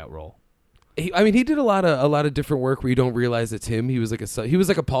breakout role. He did a lot of different work where you don't realize it's him. He was like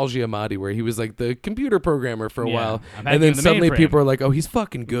a Paul Giamatti, where he was like the computer programmer for a while, and then suddenly people are like, "Oh, he's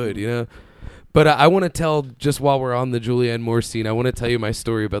fucking good," But I want to tell, just while we're on the Julianne Moore scene, I want to tell you my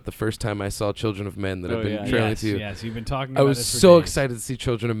story about the first time I saw Children of Men that I've been trailing to you. Yes, you've been talking about I was this for so days. excited to see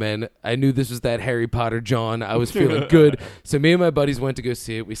Children of Men. I knew this was that Harry Potter John. I was feeling good. So me and my buddies went to go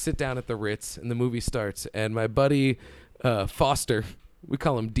see it. We sit down at the Ritz, and the movie starts. And my buddy Foster, we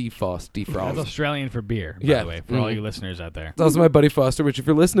call him D-Frost. That's Australian for beer, by the way, for all you listeners out there. That's also my buddy Foster, which if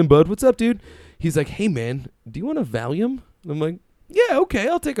you're listening, bud, what's up, dude? He's like, hey, man, do you want a Valium? And I'm like, yeah, okay,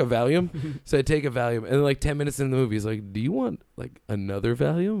 I'll take a Valium. So I take a Valium, and like 10 minutes in the movie, he's like, do you want like another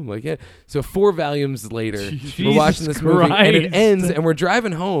Valium? I'm like, yeah. So 4 Valiums later, we're watching this movie, and it ends, and we're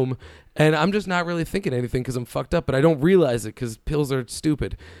driving home, and I'm just not really thinking anything because I'm fucked up, but I don't realize it because pills are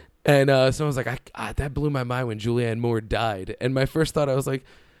stupid. And so I was like, that blew my mind when Julianne Moore died. And my first thought, I was like,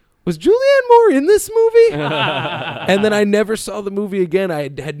 was Julianne Moore in this movie? And then I never saw the movie again. I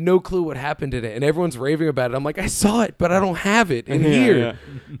had no clue what happened in it. And everyone's raving about it. I'm like, I saw it, but I don't have it in here. Yeah.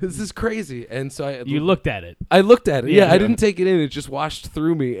 This is crazy. And so you looked at it. I looked at it. Yeah, I didn't take it in. It just washed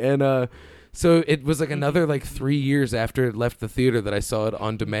through me. And so it was like another 3 years after it left the theater that I saw it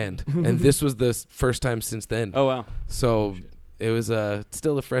on demand. And this was the first time since then. Oh, wow. So it was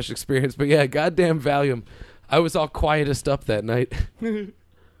still a fresh experience. But yeah, goddamn Valium. I was all quietest up that night.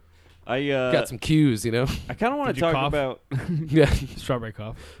 I Got some cues, you know. I kind of want Did to you talk cough? about. Yeah. Strawberry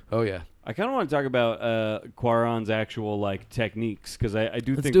cough. Oh yeah. I kind of want to talk about Quaron's actual like techniques because I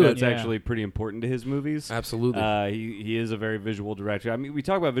do Let's think do it. that's Yeah. actually pretty important to his movies. Absolutely. He is a very visual director. I mean, we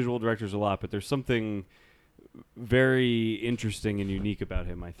talk about visual directors a lot, but there's something very interesting and unique about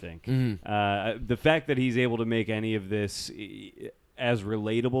him, I think. The fact that he's able to make any of this as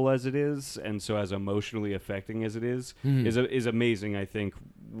relatable as it is, and so as emotionally affecting as it is amazing, I think,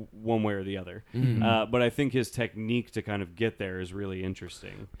 one way or the other. But I think his technique to kind of get there is really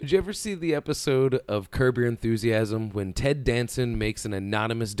interesting. Did you ever see the episode of Curb Your Enthusiasm when Ted Danson makes an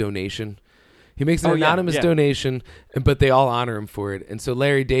anonymous donation? He makes an anonymous donation, but they all honor him for it. And so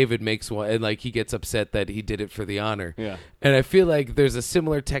Larry David makes one, and like he gets upset that he did it for the honor. Yeah. And I feel like there's a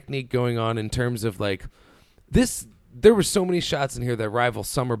similar technique going on in terms of like this. There were so many shots in here that rival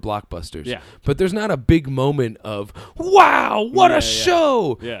summer blockbusters. Yeah. But there's not a big moment of, wow, what a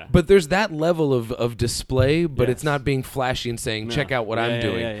show. Yeah. But there's that level of display, but Yes. it's not being flashy and saying, No. check out what I'm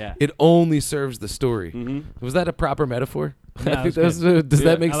doing. Yeah. It only serves the story. Mm-hmm. Was that a proper metaphor? Yeah, I think that was does Yeah,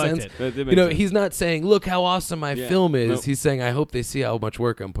 that make I liked sense? it. That You know, makes he's not saying, look how awesome my Yeah. film is. Nope. He's saying, I hope they see how much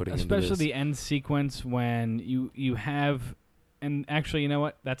work I'm putting into Especially this. the end sequence when you have, and actually, you know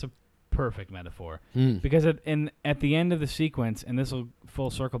what? That's a perfect metaphor. Because at the end of the sequence, and this will full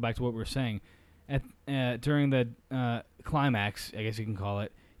circle back to what we were saying, during the climax, I guess you can call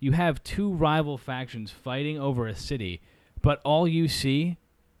it, you have two rival factions fighting over a city, but all you see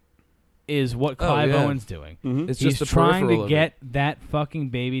is what Clive yeah. Owen's doing. Mhm. It's He's just the trying peripheral to of get that fucking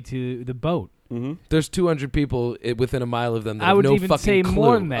baby to the boat. Mm-hmm. There's 200 people within a mile of them that I have would no even fucking say clue.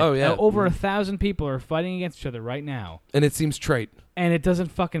 more than that. Oh, yeah. Over 1,000 people are fighting against each other right now. And it seems trite. And it doesn't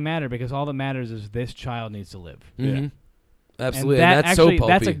fucking matter because all that matters is this child needs to live. Mhm. Absolutely. And And that that's actually, so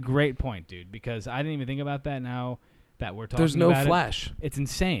pulpy. that's a great point, dude, because I didn't even think about that now that we're talking There's no about flash. it. It's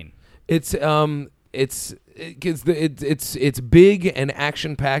insane. It's big and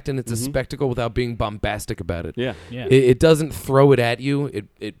action packed, and it's a Mhm. spectacle without being bombastic about it. Yeah. Yeah. It doesn't throw it at you.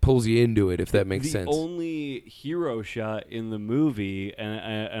 It pulls you into it, if that makes the sense. only hero shot in the movie,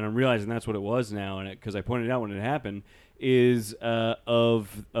 and I'm realizing that's what it was now, and because I pointed out when it happened, is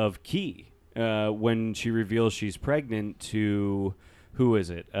of Key when she reveals she's pregnant to who is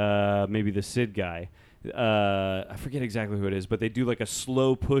it? Maybe the Sid guy. I forget exactly who it is, but they do like a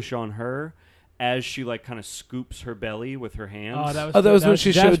slow push on her as she like kind of scoops her belly with her hands. That was when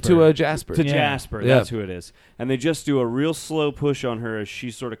she showed to Jasper. To Yeah. Jasper, Yeah. that's who it is. And they just do a real slow push on her as she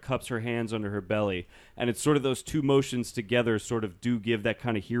sort of cups her hands under her belly. And it's sort of those two motions together sort of do give that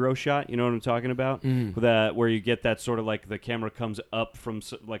kind of hero shot. You know what I'm talking about? That where you get that sort of like the camera comes up from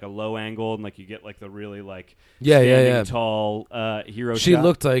like a low angle and like you get like the really like standing tall hero She shot.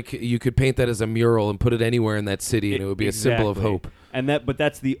 looked like you could paint that as a mural and put it anywhere in that city, and it would be a symbol of Exactly. hope. And but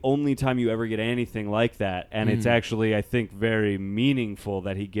that's the only time you ever get anything like that, and it's actually, I think, very meaningful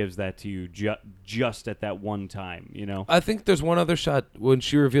that he gives that to you just at that one time. You know? I think there's one other shot when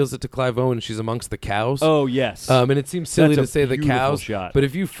she reveals it to Clive Owen. She's amongst the cows. Oh yes, And it seems silly That's to a say the beautiful cows, shot. but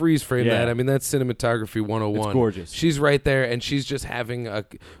if you freeze frame Yeah. that, I mean, that's cinematography 101. It's gorgeous. She's right there, and she's just having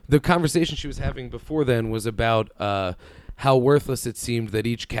the conversation she was having before then was about how worthless it seemed that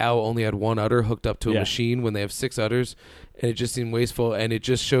each cow only had one udder hooked up to a Yeah. machine when they have 6 udders, and it just seemed wasteful, and it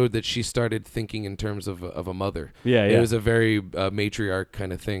just showed that she started thinking in terms of a mother. Yeah, It yeah. was a very matriarch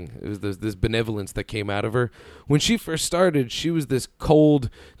kind of thing. It was this benevolence that came out of her. When she first started, she was this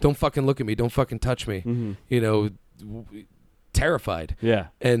cold, don't fucking look at me, don't fucking touch me, you know, terrified. Yeah.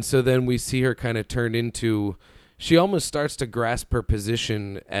 And so then we see her kind of turn into, she almost starts to grasp her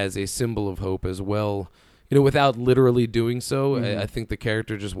position as a symbol of hope as well. You know, without literally doing so, I think the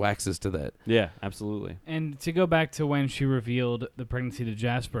character just waxes to that. Yeah, absolutely. And to go back to when she revealed the pregnancy to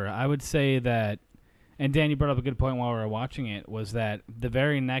Jasper, I would say that, and Dan, you brought up a good point while we were watching it, was that the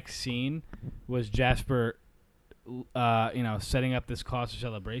very next scene was Jasper, setting up this cause for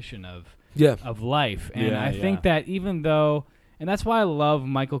celebration of life. And Yeah, I think that even though, and that's why I love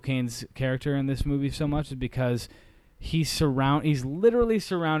Michael Caine's character in this movie so much, is because he's literally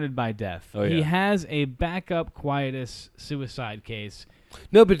surrounded by death. Oh, yeah. He has a backup quietus suicide case.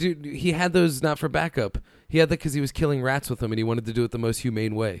 No, but dude, he had those not for backup. He had that because he was killing rats with them, and he wanted to do it the most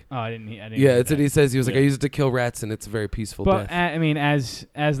humane way. Oh, I didn't Yeah, hear that's that. what he says. He was like, Yeah. I use it to kill rats, and it's a very peaceful But death. I mean, as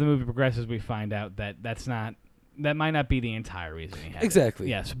the movie progresses, we find out that might not be the entire reason he had it. Exactly.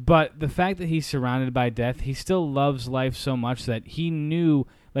 Yes, but the fact that he's surrounded by death, he still loves life so much that he knew,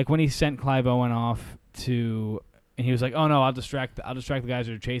 like when he sent Clive Owen off to, and he was like, "Oh no, I'll distract the guys that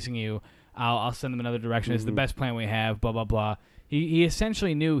are chasing you. I'll send them another direction. It's the best plan we have." Blah blah blah. he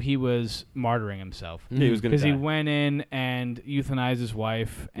essentially knew he was martyring himself. Yeah, he was going to Because die. he went in and euthanized his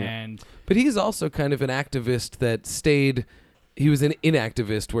wife, and But he's also kind of an activist that stayed. He was an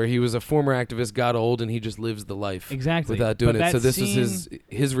inactivist where he was a former activist, got old, and he just lives the life exactly without doing But it. So that this was scene-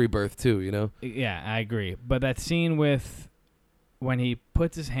 his rebirth too, you know. Yeah, I agree. But that scene with when he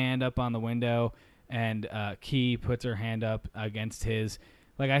puts his hand up on the window and Key puts her hand up against his,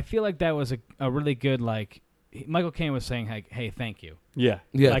 like, I feel like that was a really good, like, Michael Caine was saying, like, hey, thank you. Yeah.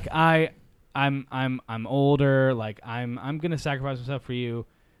 Yeah, Like I'm older. Like I'm gonna sacrifice myself for you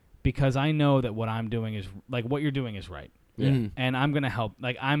because I know that what I'm doing is like what you're doing is right, Yeah. Mhm. and I'm gonna help.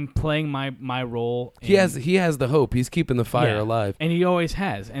 Like I'm playing my role. He has the hope. He's keeping the fire Yeah. alive. and he always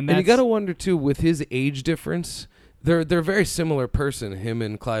has. And that's And you got to wonder too, with his age difference, they're a very similar person, him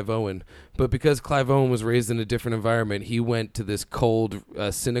and Clive Owen. But because Clive Owen was raised in a different environment, he went to this cold,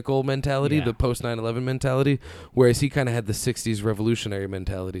 cynical mentality, Yeah. the post 9/11 mentality, whereas he kind of had the '60s revolutionary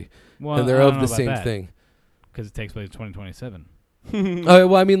mentality, well, and they're I don't of know the about same that, thing. because it takes place in 2027.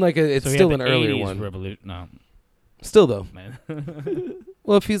 Well, I mean, like it's So he still had an the earlier 80s one. No, Still though, man.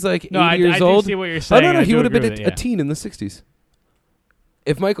 well, if he's like 80 I years do old, see what you're oh saying. no, I he do would have agree been with a it, yeah. teen in the '60s.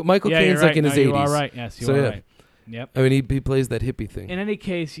 If Michael Yeah, Caine's you're like right. in his No, 80s, you are right. Yes, you So, are yeah. right. Yep. I mean, he plays that hippie thing. In any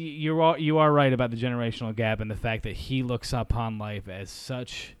case, you are right about the generational gap and the fact that he looks upon life as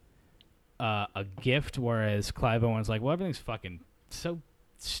such a gift, whereas Clive Owen's like, well, everything's fucking so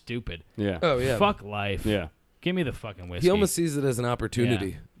stupid. Yeah. Oh yeah, Fuck life. Yeah. Give me the fucking whiskey. he almost sees it as an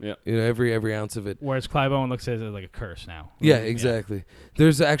opportunity. Yeah. You know, every ounce of it. Whereas Clive Owen looks at it like a curse now. Yeah, exactly.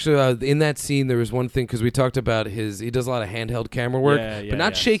 There's actually in that scene there was one thing because we talked about he does a lot of handheld camera work, Yeah, but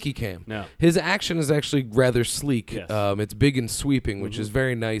not yes. shaky cam. No. His action is actually rather sleek. Yes. It's big and sweeping, which Mhm. is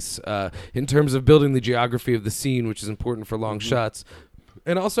very nice in terms of building the geography of the scene, which is important for long Mhm. shots,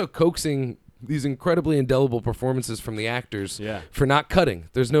 and also coaxing these incredibly indelible performances from the actors Yeah. for not cutting.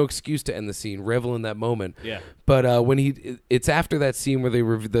 There's no excuse to end the scene. Revel in that moment. Yeah. But when it's after that scene where they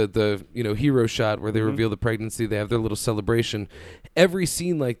the hero shot where they Mhm. reveal the pregnancy, they have their little celebration. Every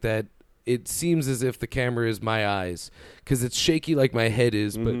scene like that, it seems as if the camera is my eyes because it's shaky like my head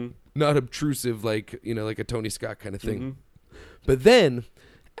is, Mhm. but not obtrusive like like a Tony Scott kind of thing. Mhm. But then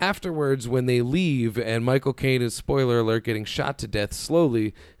afterwards, when they leave and Michael Caine is, spoiler alert, getting shot to death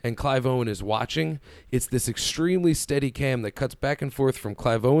slowly, and Clive Owen is watching, it's this extremely steady cam that cuts back and forth from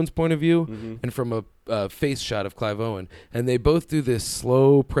Clive Owen's point of view Mhm. and from a face shot of Clive Owen. And they both do this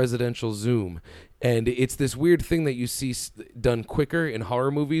slow presidential zoom. And it's this weird thing that you see done quicker in horror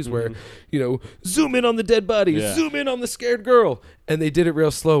movies where, zoom in on the dead body, Yeah. zoom in on the scared girl. And they did it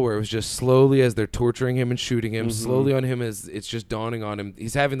real slow where it was just slowly as they're torturing him and shooting him, Mhm. slowly on him as it's just dawning on him.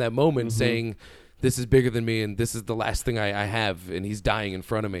 He's having that moment Mhm. saying, this is bigger than me and this is the last thing I have. And he's dying in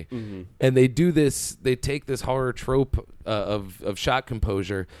front of me. Mhm. And they do this, they take this horror trope of shot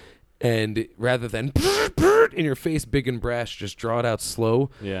composure and rather than in your face, big and brash, just draw it out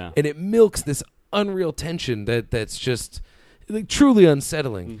slow. Yeah. And it milks this unreal tension that's just like truly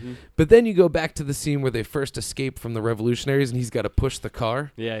unsettling. Mhm. But then you go back to the scene where they first escape from the revolutionaries and he's got to push the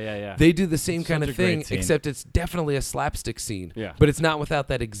car. Yeah. Yeah. Yeah. They do the same Such kind a of great thing, scene. except it's definitely a slapstick scene. Yeah. But it's not without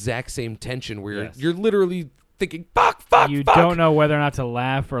that exact same tension where Yes. you're literally thinking, fuck, You fuck. don't know whether or not to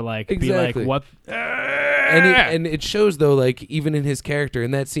laugh or like Exactly. be like, what? And it shows though, like even in his character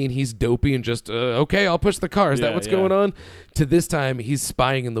in that scene, he's dopey and just okay, I'll push the car. Is that Yeah, what's yeah. going on? To this time, he's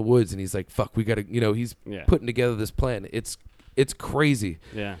spying in the woods and he's like, "Fuck, we gotta," he's Yeah. putting together this plan. It's crazy.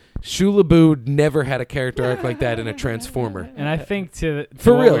 Yeah. Shula Boo never had a character arc like that in a Transformer. And I think to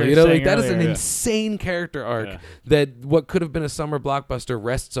For what real, we were like saying that is an earlier, insane character arc Yeah. that what could have been a summer blockbuster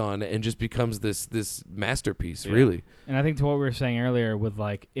rests on and just becomes this masterpiece. Yeah. Really, And I think to what we were saying earlier with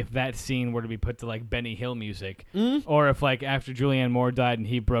like if that scene were to be put to like Benny Hill music, or if like after Julianne Moore died and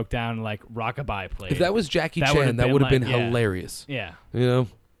he broke down and like Rockabye played. if that was Jackie That Chan, would've that been would have like- been yeah. hilarious. yeah.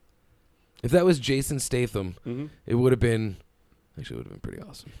 If that was Jason Statham, Mhm. it would have been. Actually, it would have been pretty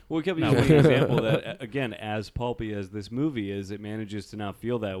awesome. Well, we kept No. using the example that, again, as pulpy as this movie is, it manages to not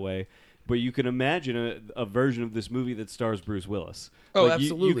feel that way. But you can imagine a version of this movie that stars Bruce Willis. Oh, Like, You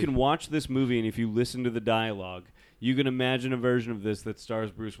absolutely. can watch this movie, and if you listen to the dialogue, you can imagine a version of this that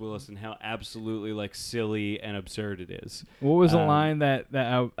stars Bruce Willis and how absolutely like silly and absurd it is. What was the line that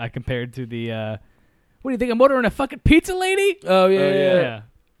I compared to the? What do you think? I'm ordering a fucking pizza, lady? Oh yeah. Yeah.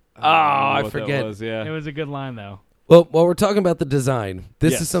 I don't know what that forget. was, yeah. It was a good line though. Well, while we're talking about the design,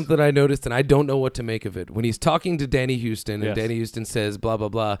 this Yes. is something I noticed, and I don't know what to make of it. When he's talking to Danny Houston, and Yes. Danny Houston says, blah, blah,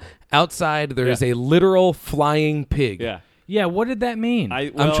 blah, outside there Yeah. is a literal flying pig. Yeah. Yeah, what did that mean?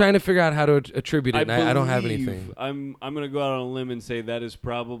 I'm trying to figure out how to attribute it, and I don't have believe- anything. I'm going to go out on a limb and say that is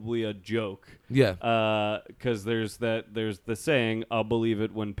probably a joke. Yeah. Because there's the saying, "I'll believe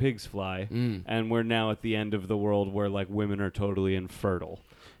it when pigs fly," and we're now at the end of the world where like women are totally infertile.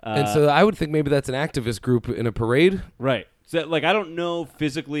 And so I would think maybe that's an activist group in a parade. Right. So, like, I don't know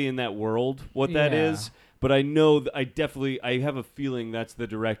physically in that world what that Yeah. is, but I know I have a feeling that's the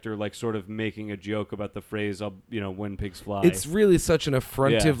director, like, sort of making a joke about the phrase, when pigs fly. It's really such an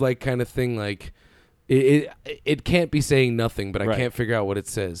affrontive, like, kind of thing. Like, it can't be saying nothing, but I Right. can't figure out what it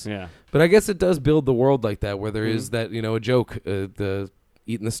says. Yeah. But I guess it does build the world like that, where there is that, a joke, the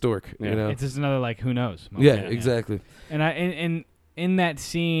eating the stork. Yeah. It's just another like who knows moment. Yeah, exactly. And in that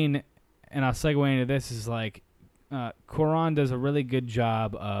scene, and I'll segue into this, is like Cuarón does a really good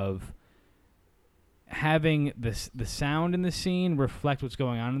job of having the sound in the scene reflect what's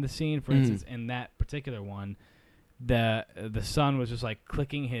going on in the scene. For instance, in that particular one, the son was just like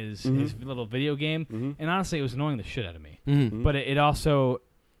clicking his little video game, and honestly, it was annoying the shit out of me. But it also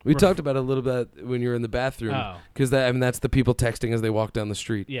We talked about it a little bit when you were in the bathroom, because that's the people texting as they walk down the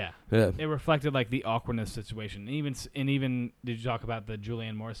street. Yeah. It reflected like the awkwardness situation. And even did you talk about the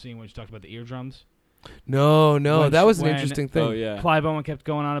Julianne Moore scene when you talked about the eardrums? No, that was an when- interesting thing. Oh yeah. Clive Owen kept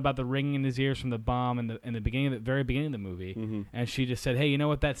going on about the ringing in his ears from the bomb in the very beginning of the movie, and she just said, "Hey, you know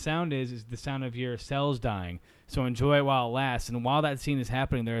what that sound is? Is the sound of your cells dying. So enjoy it while it lasts." And while that scene is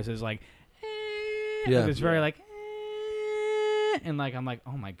happening, there's this like, it's very like, and like I'm like,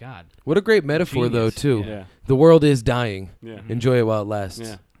 oh my god, What a great metaphor, though, Genius. too. Yeah. The world is dying. Yeah. Enjoy it while it lasts.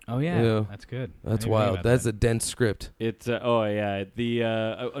 Yeah. oh yeah, Yeah. that's good. I That's didn't think wild. about That's that. a dense script. It's the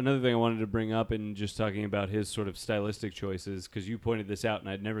another thing I wanted to bring up in just talking about his sort of stylistic choices, because you pointed this out and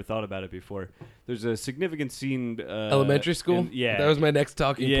I'd never thought about it before. There's a significant scene. Elementary school? Yeah, That was my next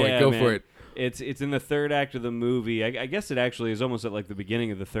talking point. Yeah, Go man. for it. It's in the third act of the movie. I guess it actually is almost at like the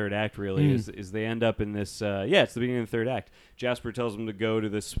beginning of the third act. Really, is they end up in this. It's the beginning of the third act. Jasper tells them to go to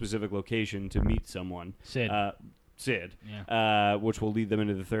this specific location to meet someone. Sid, Yeah. which will lead them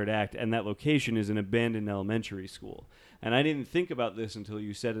into the third act, and that location is an abandoned elementary school. And I didn't think about this until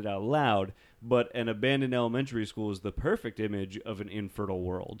you said it out loud, but an abandoned elementary school is the perfect image of an infertile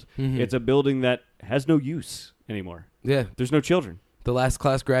world. It's a building that has no use anymore. Yeah. There's no children. The last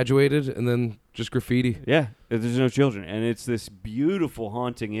class graduated, and then just graffiti. Yeah, there's no children, and it's this beautiful,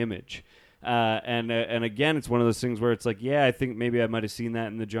 haunting image. And again, it's one of those things where it's like, yeah, I think maybe I might have seen that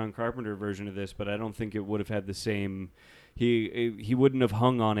in the John Carpenter version of this, but I don't think it would have had the same. He wouldn't have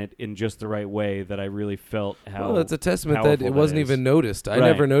hung on it in just the right way that I really felt how. Well, it's a testament that powerful it wasn't is. even noticed. I Right.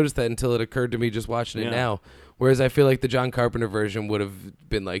 never noticed that until it occurred to me just watching it Yeah. now. Whereas I feel like the John Carpenter version would have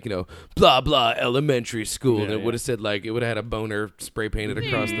been like, blah, blah, elementary school. Yeah, and it yeah. would have said, like, it would have had a boner spray painted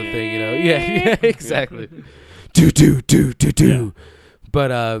across the thing, Yeah, exactly. do. Yeah.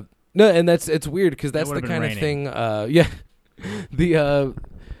 But, no, and it's weird because that's the would've kind been of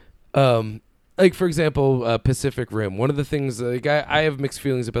thing, like, for example, Pacific Rim. One of the things, I have mixed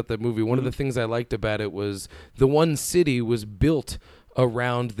feelings about that movie. One of the things I liked about it was the one city was built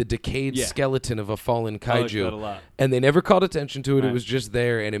around the decayed Yeah. skeleton of a fallen I liked kaiju. that a lot. And they never called attention to it. It Right. was just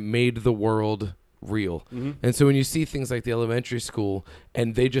there, and it made the world real. And so when you see things like the elementary school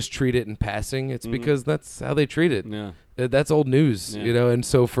and they just treat it in passing, it's because that's how they treat it. Yeah. That's old news, Yeah. And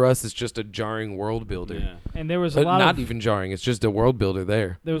so for us, it's just a jarring world builder. Yeah. And there was a lot Not of even jarring. It's just a world builder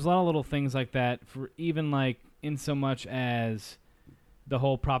there. there was a lot of little things like that, for even like in so much as the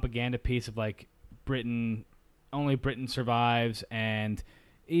whole propaganda piece of like only Britain survives, and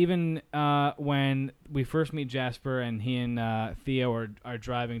even when we first meet Jasper and he and Theo are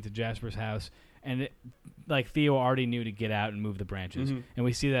driving to Jasper's house, and like Theo already knew to get out and move the branches, and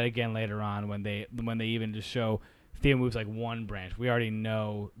we see that again later on when they even just show Theo moves like one branch. We already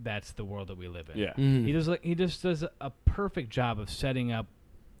know that's the world that we live in. Yeah. He just does a perfect job of setting up,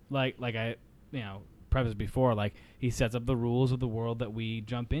 like I prefaced before, like he sets up the rules of the world that we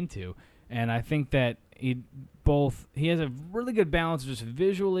jump into, and I think that he has a really good balance just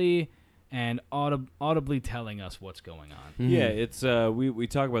visually and audibly telling us what's going on. Yeah, it's we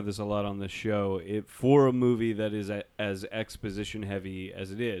talk about this a lot on this show. For a movie that is as exposition heavy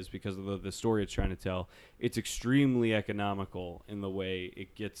as it is, because of the story it's trying to tell, it's extremely economical in the way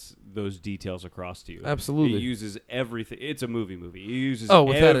it gets those details across to you. Absolutely. It uses everything. It's a movie. It uses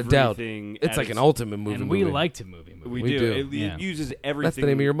without a doubt. everything It's at like an its- ultimate movie. And we like to movie. We We do. do. It uses everything. That's the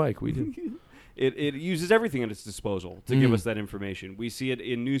name of your mic. We do. It uses everything at its disposal to give us that information. We see it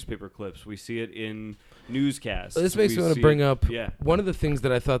in newspaper clips. We see it in newscasts. This makes We me want to see bring it- up Yeah. one of the things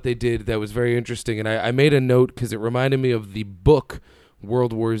that I thought they did that was very interesting, and I made a note because it reminded me of the book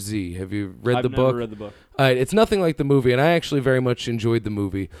World War Z. Have you read I've the never book? read the book. It's nothing like the movie, and I actually very much enjoyed the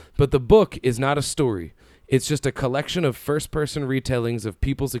movie. But the book is not a story. It's just a collection of first-person retellings of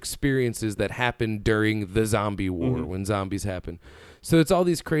people's experiences that happened during the zombie war, when zombies happen. So it's all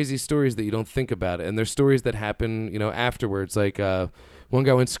these crazy stories that you don't think about, and there's stories that happen, afterwards. Like one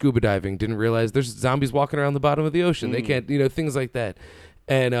guy went scuba diving, didn't realize there's zombies walking around the bottom of the ocean. They can't, things like that.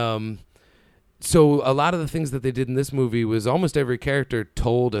 And so a lot of the things that they did in this movie was almost every character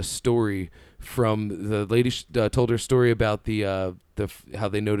told a story. From the lady told her story about how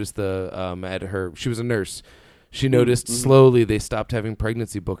they noticed at her. She was a nurse. She noticed slowly they stopped having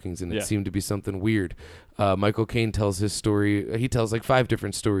pregnancy bookings, and it seemed to be something weird. Michael Caine tells his story. He tells like 5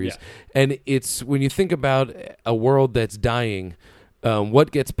 different stories, and it's when you think about a world that's dying.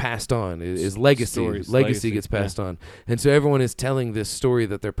 What gets passed on is legacy. Stories, legacy gets passed on, and so everyone is telling this story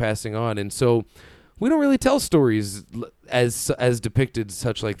that they're passing on, and so. We don't really tell stories as depicted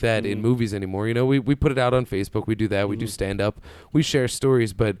such like that in movies anymore. We put it out on Facebook. We do that. We do stand up. We share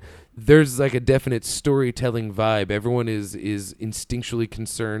stories, but there's like a definite storytelling vibe. Everyone is instinctually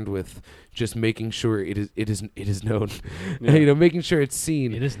concerned with just making sure it is known. Making sure it's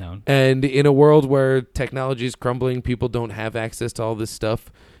seen. It is known. And in a world where technology is crumbling, people don't have access to all this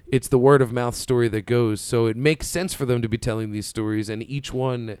stuff. It's the word of mouth story that goes. So it makes sense for them to be telling these stories, and each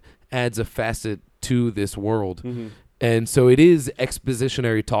one adds a facet to this world. And so it is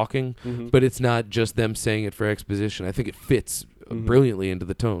expositionary talking, but it's not just them saying it for exposition. I think it fits brilliantly into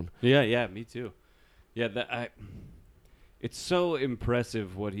the tone. Yeah, me too. Yeah, it's so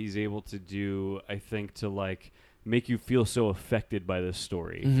impressive what he's able to do, I think, to like make you feel so affected by this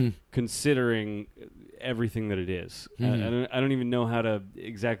story, considering everything that it is. I don't even know how to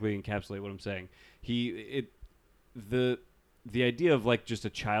exactly encapsulate what I'm saying. The idea of like just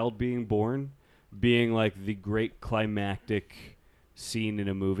a child being born being like the great climactic scene in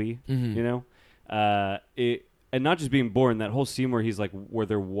a movie, and not just being born, that whole scene where where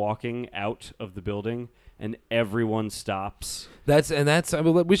they're walking out of the building and everyone stops.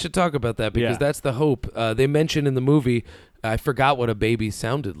 We should talk about that because that's the hope. They mention in the movie, I forgot what a baby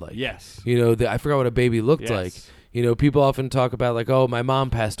sounded like. Yes. I forgot what a baby looked like. People often talk about like, oh, my mom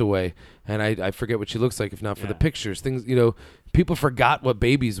passed away, and I forget what she looks like if not for the pictures. Things, people forgot what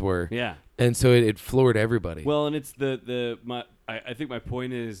babies were. Yeah. And so it floored everybody. Well, and it's I think my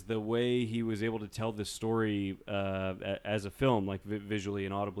point is the way he was able to tell this story as a film, like visually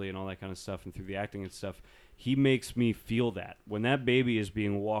and audibly and all that kind of stuff, and through the acting and stuff. He makes me feel that when that baby is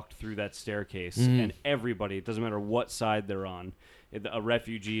being walked through that staircase, and everybody, it doesn't matter what side they're on, a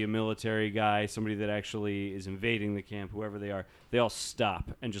refugee, a military guy, somebody that actually is invading the camp, whoever they are, they all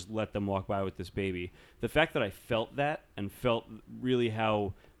stop and just let them walk by with this baby. The fact that I felt that and felt really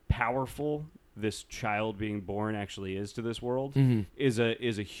how powerful this child being born actually is to this world is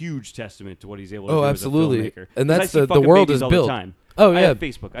a huge testament to what he's able to do absolutely. as a filmmaker. And that's the world is built. Oh, yeah. I have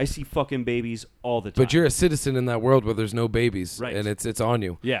Facebook. I see fucking babies all the time. But you're a citizen in that world where there's no babies, right? And it's on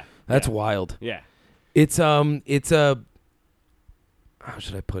you. Yeah, that's wild. Yeah, it's a. How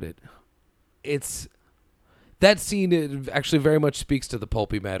should I put it? It's that scene. It actually very much speaks to the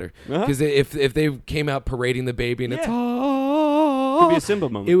pulpy matter because if they came out parading the baby and it's it could be a Simba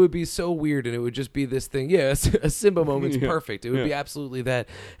moment. It would be so weird, and it would just be this thing. Yeah, a Simba moment's perfect. It would be absolutely that,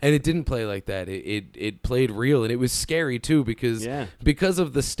 and it didn't play like that. It played real, and it was scary too because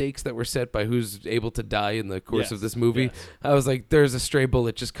of the stakes that were set by who's able to die in the course of this movie. Yes. I was like, "There's a stray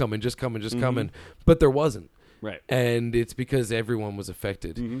bullet just coming, but there wasn't. Right, and it's because everyone was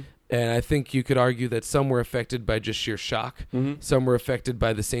affected. And I think you could argue that some were affected by just sheer shock. Some were affected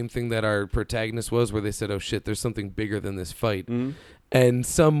by the same thing that our protagonist was, where they said, oh, shit, there's something bigger than this fight. And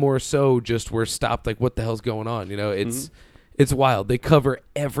some more so just were stopped, like, what the hell's going on? It's wild. They cover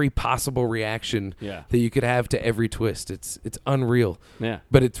every possible reaction that you could have to every twist. It's unreal. Yeah.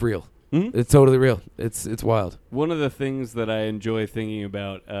 But it's real. It's totally real. It's wild. One of the things that I enjoy thinking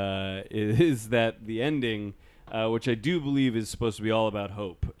about is that the ending... which I do believe is supposed to be all about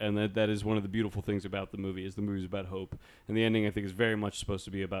hope, and that is one of the beautiful things about the movie, is the movie's about hope. And the ending, I think, is very much supposed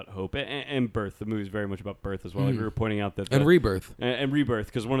to be about hope and birth. The movie's very much about birth as well. Like we were pointing out that... And rebirth. And rebirth,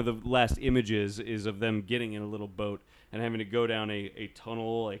 because one of the last images is of them getting in a little boat and having to go down a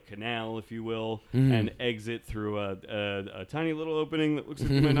tunnel, a canal, if you will, and exit through a tiny little opening that looks like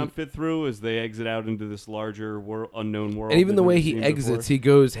they might not fit through as they exit out into this larger unknown world. And even the way he exits, he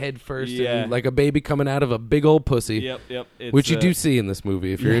goes head first, and like a baby coming out of a big old pussy. Yep. Which you do see in this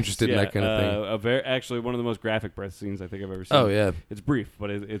movie if you're interested in that kind of thing. Actually, one of the most graphic birth scenes I think think I've ever seen. Oh yeah. It's brief, but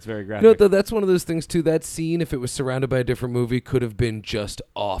it's very graphic. You know, that's one of those things too. That scene, if it was surrounded by a different movie, could have been just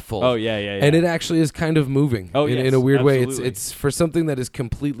awful. Oh yeah. And it actually is kind of moving. Oh, in yes, a weird way. absolutely. It's for something that is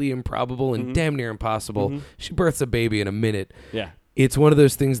completely improbable and damn near impossible. She births a baby in a minute. Yeah. It's one of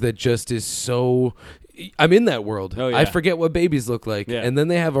those things that just is so. I'm in that world. Oh, yeah. I forget what babies look like, Yeah. and then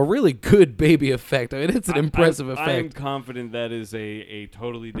they have a really good baby effect. I mean, it's an impressive I'm effect. confident that is a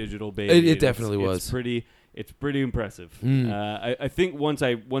totally digital baby. It definitely was. It's pretty impressive. I think once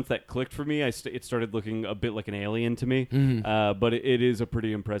that clicked for me, it started looking a bit like an alien to me. But it is a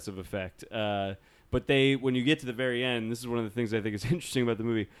pretty impressive effect. But when you get to the very end, this is one of the things I think is interesting about the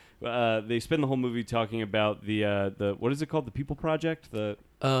movie. They spend the whole movie talking about the what is it called? The People Project?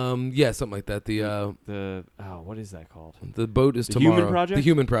 Yeah, something like that. What is that called? The boat is The tomorrow. Human Project? The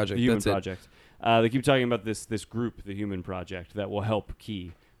Human Project. The Human That's it. Project. They keep talking about this group, the Human Project, that will help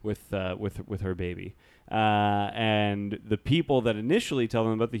Key with her baby. And the people that initially tell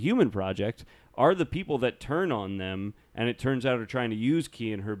them about the Human Project are the people that turn on them, and it turns out are trying to use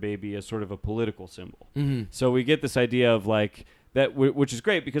Key and her baby as sort of a political symbol. So we get this idea of like that, which is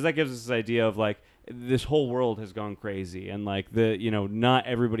great because that gives us this idea of like this whole world has gone crazy, and like not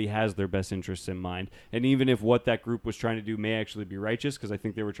everybody has their best interests in mind, and even if what that group was trying to do may actually be righteous, because I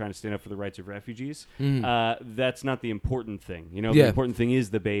think they were trying to stand up for the rights of refugees, that's not the important thing. The important thing is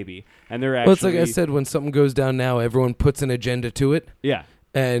the baby, and they're actually. Well, it's like I said, when something goes down now, everyone puts an agenda to it. Yeah.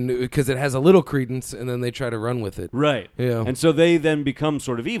 And because it has a little credence, and then they try to run with it. Right. Yeah. And so they then become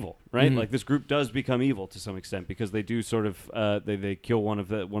sort of evil, right? Like this group does become evil to some extent because they do sort of they kill one of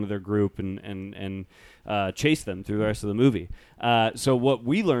their group and chase them through the rest of the movie. So what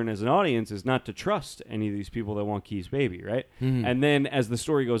we learn as an audience is not to trust any of these people that want Key's baby, right? And then as the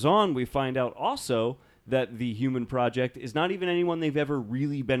story goes on, we find out also that the Human Project is not even anyone they've ever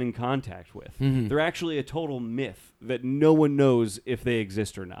really been in contact with. They're actually a total myth that no one knows if they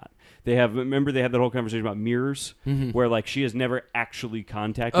exist or not. Remember they had that whole conversation about mirrors, where like she has never actually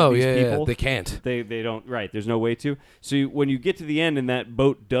contacted these people. Yeah, they can't. They don't. Right, there's no way to. So when you get to the end and that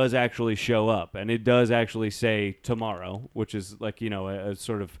boat does actually show up, and it does actually say tomorrow, which is like a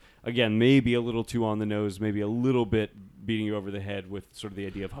sort of, again, maybe a little too on the nose, maybe a little bit beating you over the head with sort of the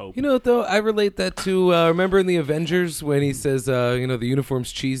idea of hope. You know what, though? I relate that to, remember in the Avengers when he says, the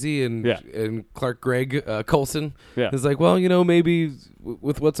uniform's cheesy and Clark Gregg Coulson is like, well, maybe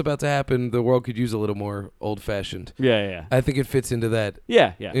with what's about to happen, the world could use a little more old-fashioned. Yeah. I think it fits into that.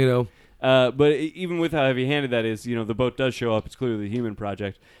 Yeah. But even with how heavy-handed that is, the boat does show up. It's clearly the Human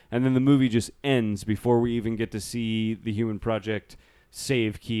Project. And then the movie just ends before we even get to see the Human Project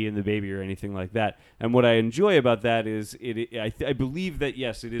save Key and the baby or anything like that. And what I enjoy about that is I believe that,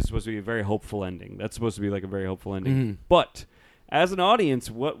 yes, it is supposed to be a very hopeful ending. That's supposed to be like a very hopeful ending. But as an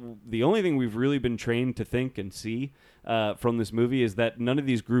audience, the only thing we've really been trained to think and see from this movie is that none of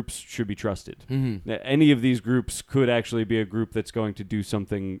these groups should be trusted. That any of these groups could actually be a group that's going to do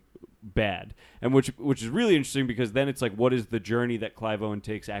something bad, and which is really interesting because then it's like, what is the journey that Clive Owen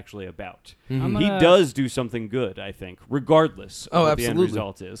takes actually about? He does do something good, I think, regardless of what the end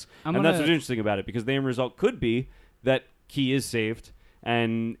result is. And that's what's interesting about it, because the end result could be that Key is saved,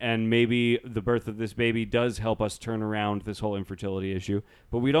 and maybe the birth of this baby does help us turn around this whole infertility issue,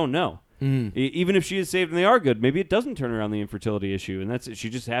 but we don't know. Even if she is saved and they are good, maybe it doesn't turn around the infertility issue, and that's it. She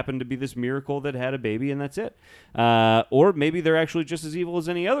just happened to be this miracle that had a baby, and that's it. Or maybe they're actually just as evil as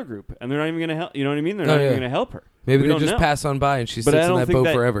any other group, and they're not even going to help. You know what I mean? They're not even going to help her. Maybe we they don't just know. pass on by, and she But sits I don't in that think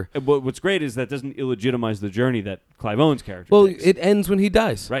boat forever. What's great is that doesn't illegitimize the journey that Clive Owen's character takes. It ends when he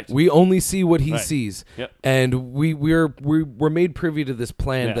dies. Right. We only see what he Right. sees. Yep. And we're made privy to this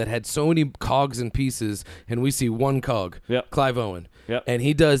plan that had so many cogs and pieces, and we see one cog, Clive Owen. Yep. And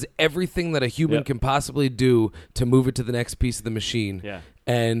he does everything that a human Yep. can possibly do to move it to the next piece of the machine. Yeah.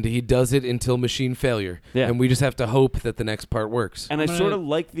 And he does it until machine failure. Yeah. And we just have to hope that the next part works. And I sort of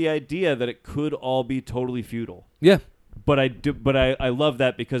like the idea that it could all be totally futile. Yeah. But I love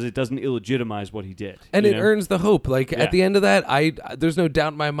that because it doesn't illegitimize what he did. And you it know? earns the hope. Like, Yeah. at the end of that, there's no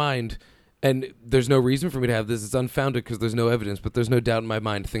doubt in my mind, and there's no reason for me to have this. It's unfounded because there's no evidence, but there's no doubt in my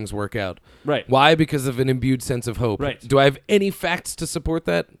mind things work out. Right. Why? Because of an imbued sense of hope. Right. Do I have any facts to support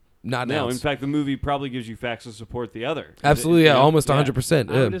that? Not No, now. in fact, the movie probably gives you facts to support the other. Absolutely, yeah, almost 100%.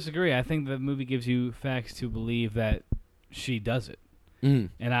 I would disagree. I think the movie gives you facts to believe that she does it.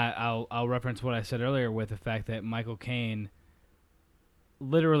 And I'll reference what I said earlier with the fact that Michael Caine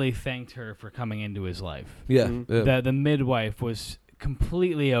literally thanked her for coming into his life. Yeah. Mm-hmm. Yeah. The midwife was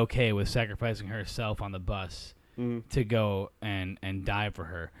completely okay with sacrificing herself on the bus to go and die for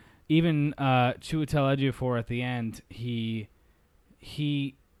her. Even Chiwetel Ejiofor at the end, he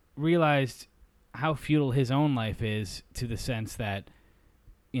realized how futile his own life is, to the sense that,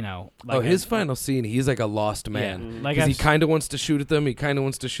 you know, like his final scene, he's like a lost man. Like Because he I've kind of wants to shoot at them. He kind of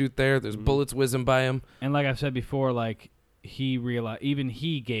wants to shoot there. There's bullets whizzing by him. And like I've said before, like he realized, even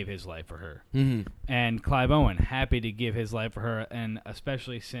he gave his life for her. Mm-hmm. And Clive Owen, happy to give his life for her, and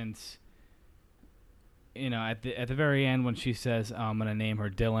especially since, you know, at the very end when she says, I'm going to name her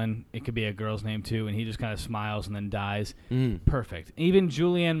Dylan, it could be a girl's name too, and he just kind of smiles and then dies. Perfect. Even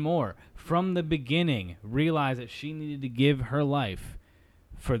Julianne Moore, from the beginning, realized that she needed to give her life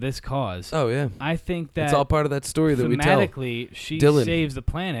for this cause. Oh, yeah. I think that It's all part of that story that we tell. thematically, she Dylan. saves the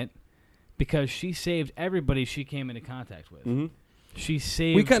planet because she saved everybody she came into contact with. Mm-hmm. She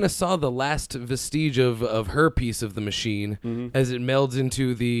saved... We kind of saw the last vestige of her piece of the machine as it melds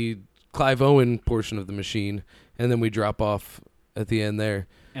into the Clive Owen portion of the machine, and then we drop off at the end there.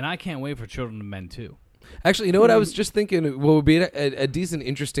 And I can't wait for Children of Men, too. Actually, you know what I was just thinking? What would be a decent,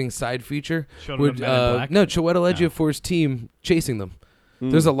 interesting side feature? Children of Men in Black? No, Chiwetel No. Ejiofor's team chasing them.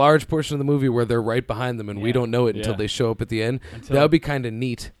 There's a large portion of the movie where they're right behind them, and we Yeah. don't know it until Yeah. they show up at the end. Until That would be kind of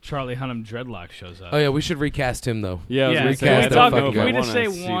neat. Charlie Hunnam Dreadlock shows up. Oh, yeah, we should recast him, though. Yeah, I was Yeah, gonna so say, we I talk- don't know if can I we just wanna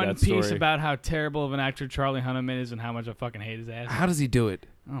say see one that piece story. about how terrible of an actor Charlie Hunnam is and how much I fucking hate his ass? How does he do it?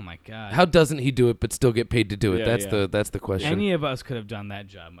 Oh, my God. How doesn't he do it but still get paid to do it? Yeah, That's the question. Any of us could have done that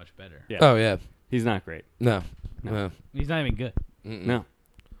job much better. Yeah. Oh, yeah. He's not great. No. No. He's not even good. No.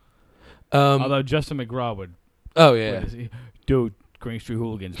 Although Justin McGraw would... Oh, yeah. would say, dude, Green Street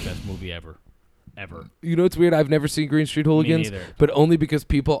Hooligans, best movie ever. Ever. You know what's weird? I've never seen Green Street Hooligans, neither. but only because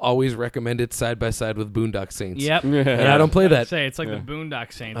people always recommend it side by side with Boondock Saints. Yep. And I don't play I'd that. say it's like Yeah. the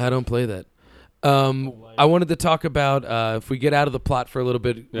Boondock Saints. I don't play that. I wanted to talk about, if we get out of the plot for a little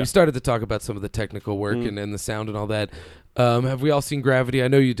bit, Yeah. we started to talk about some of the technical work and the sound and all that. Have we all seen Gravity? I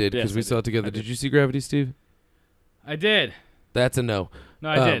know you did because Yes, we I saw it did. together. I Did did. you see Gravity, Steve? I did. That's a no. No,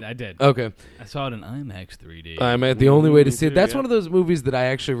 I did. Okay. I saw it in IMAX 3D. I'm the only way to see it. too, That's yeah. one of those movies that I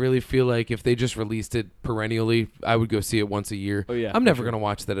actually really feel like if they just released it perennially, I would go see it once a year. Oh, yeah, I'm for never sure. going to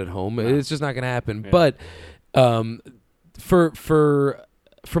watch that at home. No. It's just not going to happen. Yeah. But for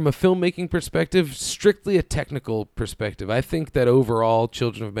from a filmmaking perspective, strictly a technical perspective, I think that overall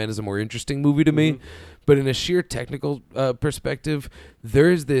Children of Men is a more interesting movie to me. But in a sheer technical perspective,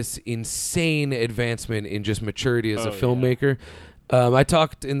 there's this insane advancement in just maturity as a Oh, yeah. filmmaker. I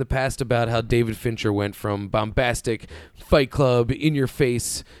talked in the past about how David Fincher went from bombastic, Fight Club, in your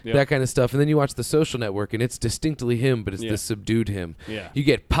face, Yep. that kind of stuff. And then you watch The Social Network, and it's distinctly him, but it's Yeah. the subdued him. Yeah. You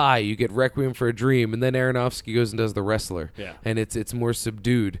get Pi, you get Requiem for a Dream, and then Aronofsky goes and does The Wrestler. Yeah. And it's more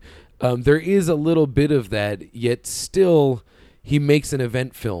subdued. There is a little bit of that, yet still he makes an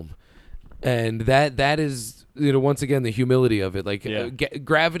event film. And that is, once again, the humility of it. Like, Yeah.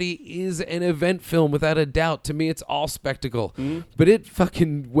 Gravity is an event film without a doubt. To me, it's all spectacle. Mm-hmm. But it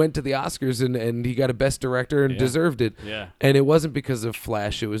fucking went to the Oscars, and he got a Best Director and Yeah. deserved it. Yeah. And it wasn't because of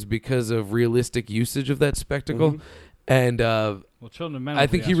flash. It was because of realistic usage of that spectacle. And well, Children of Men. I went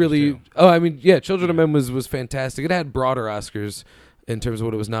think for he the Oscars, really... too. Oh, I mean, yeah, Children of Men was fantastic. It had broader Oscars in terms of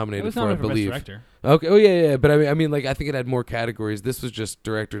what it was It nominated was for, I nominated for Best believe. Director. Okay. Oh yeah. But I mean, like I think it had more categories. This was just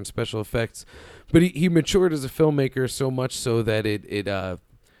director and special effects. But he matured as a filmmaker so much so that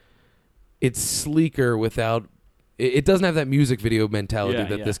it's sleeker without. It doesn't have that music video mentality Yeah,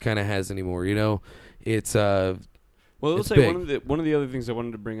 that yeah. this kind of has anymore. It's Well, I'll It's say big. one of the other things I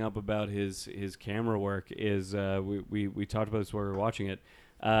wanted to bring up about his camera work is we talked about this while we were watching it.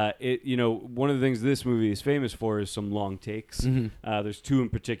 One of the things this movie is famous for is some long takes. There's two in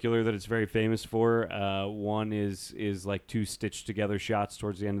particular that it's very famous for. One is like two stitched together shots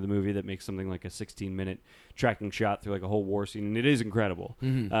towards the end of the movie that makes something like a 16-minute tracking shot through like a whole war scene, and it is incredible.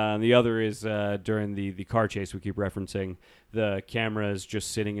 The other is during the car chase we keep referencing. The camera is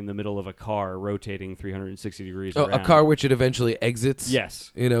just sitting in the middle of a car, rotating 360 degrees a around. car which it eventually exits.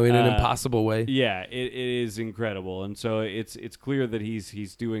 Yes. In an impossible way. Yeah, it is incredible, and so it's clear that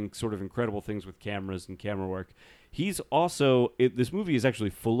he's doing sort of incredible things with cameras and camera work. He's also this movie is actually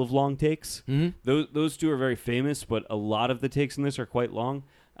full of long takes. Those two are very famous, but a lot of the takes in this are quite long,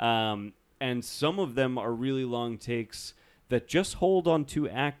 and some of them are really long takes that just hold on two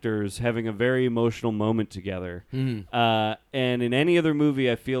actors having a very emotional moment together. And in any other movie,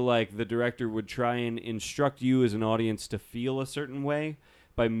 I feel like the director would try and instruct you as an audience to feel a certain way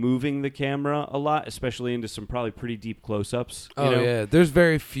by moving the camera a lot, especially into some probably pretty deep close-ups. Yeah. There's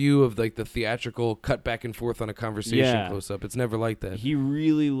very few of like the theatrical cut back and forth on a conversation Yeah. close-up. It's never like that. He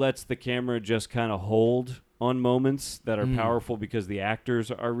really lets the camera just kind of hold on moments that are powerful because the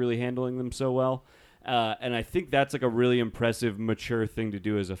actors are really handling them so well. And I think that's like a really impressive, mature thing to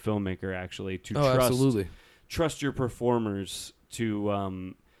do as a filmmaker, actually, to absolutely. trust your performers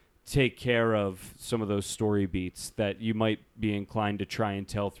to take care of some of those story beats that you might be inclined to try and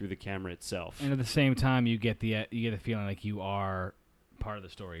tell through the camera itself. And at the same time, you get the feeling like you are part of the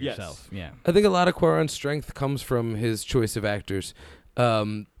story Yes. yourself. Yeah. I think a lot of Cuarón's strength comes from his choice of actors.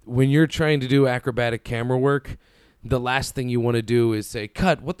 When you're trying to do acrobatic camera work, the last thing you want to do is say,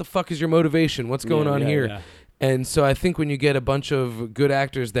 cut, what the fuck is your motivation? What's going on here? Yeah. And so I think when you get a bunch of good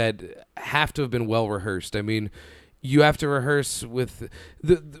actors that have to have been well rehearsed, I mean, you have to rehearse with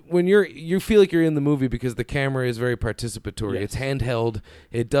when you feel like you're in the movie because the camera is very participatory. Yes. It's handheld.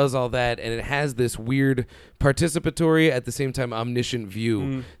 It does all that, and it has this weird participatory at the same time omniscient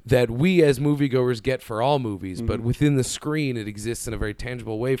view that we as moviegoers get for all movies, but within the screen it exists in a very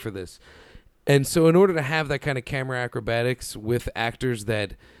tangible way for this. And so in order to have that kind of camera acrobatics with actors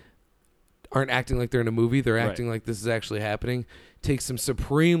that aren't acting like they're in a movie, they're acting like this is actually happening, takes some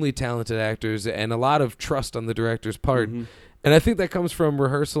supremely talented actors and a lot of trust on the director's part. And I think that comes from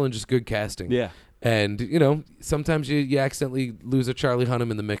rehearsal and just good casting. Yeah. And, you know, sometimes you accidentally lose a Charlie Hunnam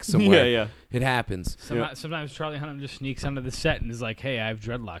in the mix somewhere. Yeah. It happens. Sometimes Charlie Hunnam just sneaks onto the set and is like, "Hey, I have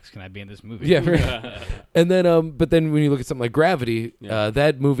dreadlocks. Can I be in this movie?" Yeah, right. And then, but then when you look at something like Gravity,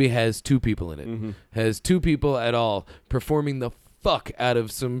 that movie has two people in it. Has two people at all performing the fuck out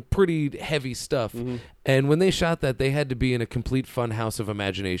of some pretty heavy stuff. And when they shot that, they had to be in a complete fun house of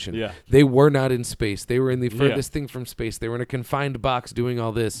imagination. Yeah. They were not in space. They were in the furthest thing from space. They were in a confined box doing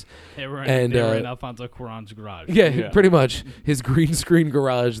all this. They were And, in Alfonso Cuarón's garage. Yeah, pretty much. His green screen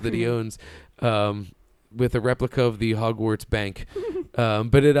garage that he owns with a replica of the Hogwarts bank.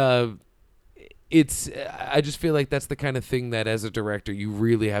 But I just feel like that's the kind of thing that as a director you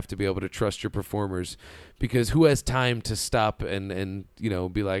really have to be able to trust your performers, because who has time to stop and you know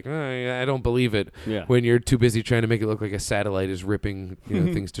be like, I don't believe it when you're too busy trying to make it look like a satellite is ripping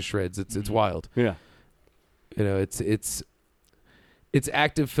things to shreds. It's wild. Yeah. You know, it's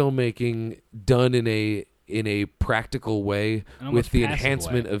active filmmaking done in a practical way An with almost the passive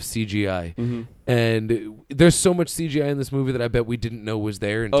enhancement way. of CGI. And there's so much CGI in this movie that I bet we didn't know was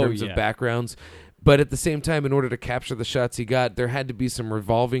there in terms of backgrounds. But at the same time, in order to capture the shots he got, there had to be some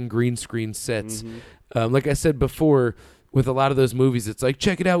revolving green screen sets. Like I said before, with a lot of those movies, it's like,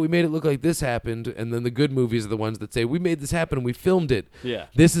 check it out, we made it look like this happened. And then the good movies are the ones that say, we made this happen and we filmed it. Yeah.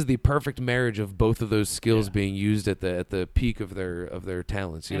 This is the perfect marriage of both of those skills being used at the peak of their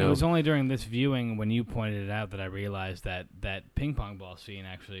talents. You And know, it was only during this viewing when you pointed it out that I realized that ping pong ball scene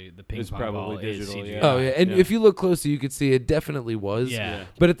actually the ping It's pong probably ball is digital, CGI. yeah. Oh yeah, and if you look closely, you could see it definitely was. Yeah.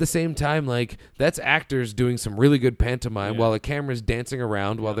 But at the same time, like that's actors doing some really good pantomime Yeah. while the camera's dancing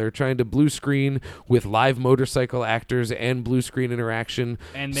around while they're trying to blue screen with live motorcycle actors and blue screen interaction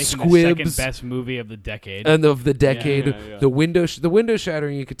And making the Squibs. second best movie of the decade. and of the decade. yeah. The window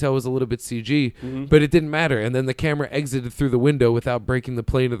shattering you could tell was a little bit CG, but it didn't matter. And then the camera exited through the window without breaking the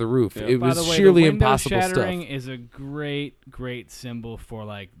plane of the roof. Yeah. It By was the way, sheerly the window impossible shattering stuff. is a great symbol for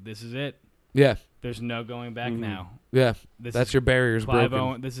like this is it. Yeah, There's no going back now. yeah. This That's is your barriers Clive broken.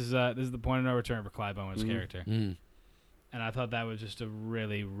 Owen. This is the point of no return for Clive Owen's character. Mm. And I thought that was just a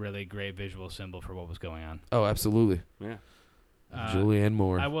really great visual symbol for what was going on. Oh, absolutely. Yeah. Julianne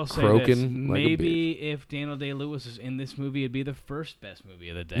Moore. I will say croaking this: like a bitch. maybe if Daniel Day-Lewis is in this movie, it'd be the first best movie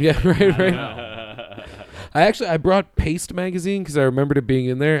of the decade. Yeah, right, I don't right. know. I brought Paste magazine because I remembered it being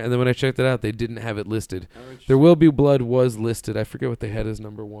in there, and then when I checked it out, they didn't have it listed. There Will Be Blood was listed. I forget what they had as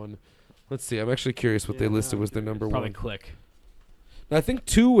number one. Let's see. I'm actually curious what they listed was their number Probably one. Click. I think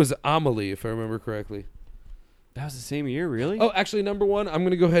 2 was Amelie, if I remember correctly. That was the same year, really? Oh, actually, number 1. I'm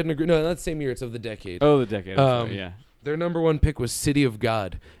going to go ahead and agree. No, not the same year. It's of the decade. Oh, the decade. I'm sorry, yeah. Their number 1 pick was City of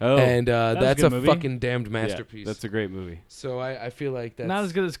God, Oh, and was a that's good a movie. fucking damned yeah, masterpiece. that's a great movie. So I feel like that's Not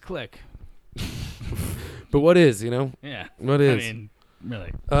as good as Click. But what is, you know? Yeah. What I is? mean,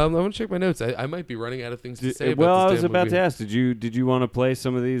 really. I want to check my notes. I might be running out of things to say about Well, this I was damn about movie. to ask. Did you want to play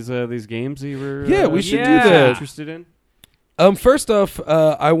some of these games that you were? Yeah, we should do do that. Interested in? First off,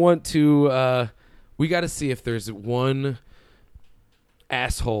 I want to. We got to see if there's one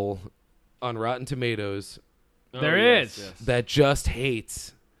asshole on Rotten Tomatoes There is. that just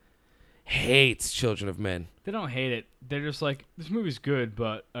hates Children of Men. They don't hate it. They're just like, this movie's good,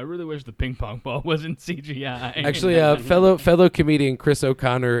 but I really wish the ping pong ball wasn't CGI. Actually, fellow comedian Chris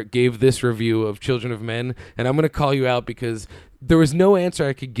O'Connor gave this review of Children of Men, and I'm going to call you out because there was no answer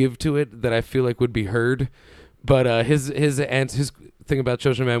I could give to it that I feel like would be heard. But his thing about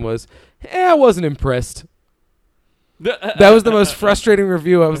Children of Men was, I wasn't impressed. That was the most frustrating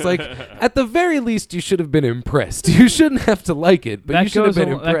review. I was like, at the very least, you should have been impressed. You shouldn't have to like it, but you should have been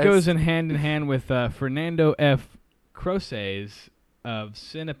impressed. That goes in hand with Fernando F. Crosses of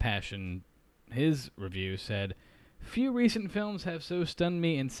Cinepassion. His review said, Few recent films have so stunned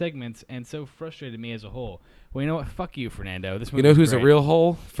me in segments and so frustrated me as a whole. Well, you know what? Fuck you, Fernando. This You know movie's who's great. a real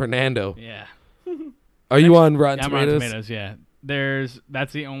hole? Fernando. Yeah. Are you on Rotten I'm Tomatoes? Rotten Tomatoes, yeah.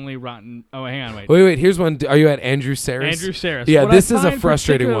 That's the only rotten... Oh, hang on, wait. Wait. Here's one. Are you at Andrew Saris? Andrew Saris. Yeah, What this I is a find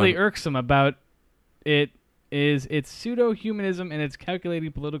frustrating particularly one. irksome about it is its pseudo-humanism and its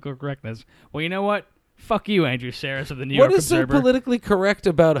calculated political correctness. Well, you know what? Fuck you, Andrew Saris of the New What York is so Observer. politically correct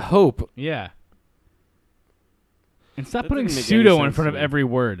about hope? Yeah. And stop That putting didn't make any pseudo in sense front to of me. every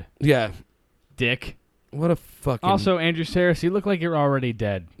word, Yeah. dick. What a fucking. Also, Andrew Saris, you look like you're already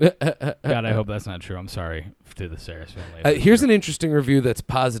dead. God, I hope that's not true. I'm sorry to the Saris family. Here's an interesting review that's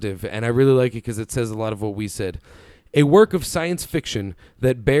positive, and I really like it because it says a lot of what we said. A work of science fiction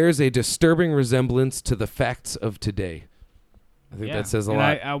that bears a disturbing resemblance to the facts of today. I think that says a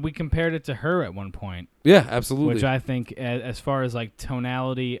lot. We compared it to Her at one point, Yeah, absolutely. which I think, as far as like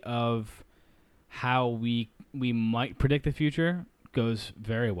tonality of how we might predict the future, goes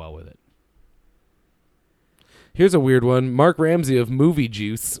very well with it. Here's a weird one. Mark Ramsey of Movie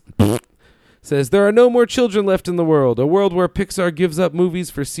Juice says, there are no more children left in the world. A world where Pixar gives up movies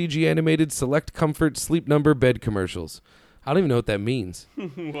for CG animated select comfort sleep number bed commercials. I don't even know what that means.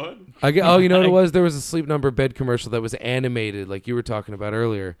 What? You know what it was? There was a sleep number bed commercial that was animated like you were talking about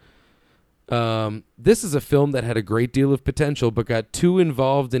earlier. This is a film that had a great deal of potential but got too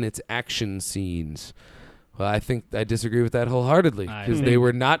involved in its action scenes. Well, I think I disagree with that wholeheartedly because they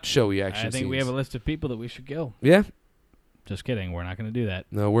were not showy action scenes. I think we have a list of people that we should kill. Yeah? Just kidding. We're not going to do that.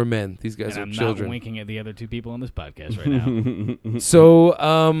 No, we're men. These guys And are I'm children. not winking at the other two people on this podcast right now.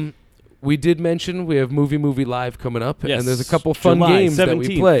 So, we did mention we have Movie Live coming up, Yes. and there's a couple fun July games 17th, that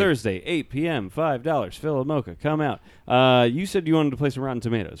we play. Thursday, 8 p.m., $5, Phil and Mocha. Come out. You said you wanted to play some Rotten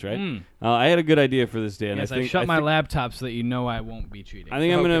Tomatoes, right? I had a good idea for this day. And Yes, I think, shut my think, laptop so that you know I won't be cheating. I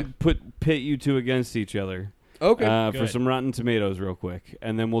think I'm Okay. going to pit you two against each other. Okay. For Good. some Rotten Tomatoes real quick,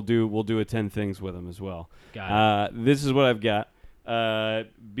 and then we'll do a 10 things with them as well. Got it. This is what I've got.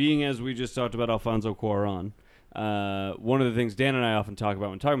 Being as we just talked about Alfonso Cuarón, one of the things Dan and I often talk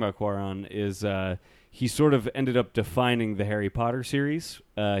about when talking about Cuarón is he sort of ended up defining the Harry Potter series.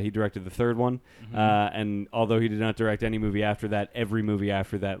 He directed the third one, and although he did not direct any movie after that, every movie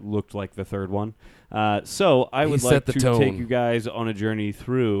after that looked like the third one. So I would set like the to tone. take you guys on a journey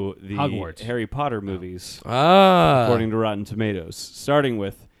through the Hogwarts. Harry Potter movies. According According to Rotten Tomatoes, starting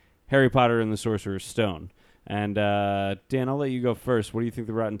with Harry Potter and the Sorcerer's Stone. And Dan, I'll let you go first. What do you think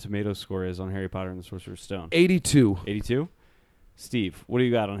the Rotten Tomatoes score is on Harry Potter and the Sorcerer's Stone? 82. 82? Steve, what do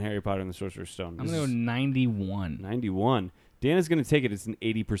you got on Harry Potter and the Sorcerer's Stone? I'm going to go 91. 91. Dan is going to take it. It's an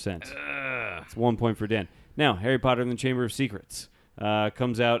 80%. It's 1 point for Dan. Now, Harry Potter and the Chamber of Secrets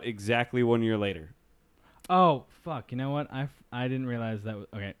comes out exactly 1 year later. Oh, fuck. You know what? I didn't realize that was...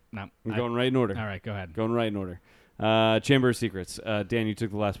 Okay, no. I'm going right in order. All right, go ahead. Going right in order. Chamber of Secrets. Dan, you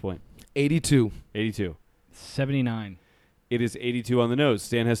took the last point. 82. 82. 79. It is 82 on the nose.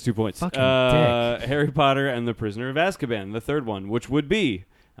 Stan has 2 points. Fucking dick. Harry Potter and the Prisoner of Azkaban, the third one, which would be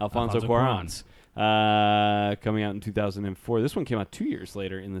Alfonso Cuarón's, coming out in 2004. This one came out 2 years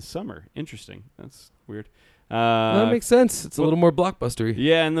later in the summer. Interesting. That's weird. That makes sense. It's a little more blockbustery.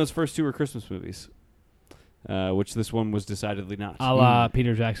 Yeah, and those first two were Christmas movies, which this one was decidedly not. A la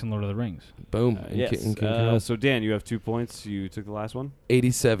Peter Jackson, Lord of the Rings. Boom. Yes. In King Kong. So, Dan, you have 2 points. You took the last one?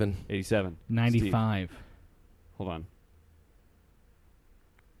 87. 87. 95. Steve, hold on.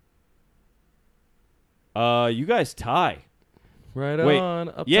 You guys tie. Right Wait. on.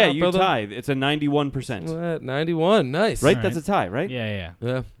 Up Yeah, top, you brother. tie. It's a 91%. What? 91. Nice. Right? All That's right. a tie, right? Yeah.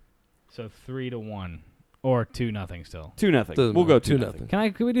 Yeah. So 3-1. Or 2-0 still. 2-0. Doesn't We'll go matter.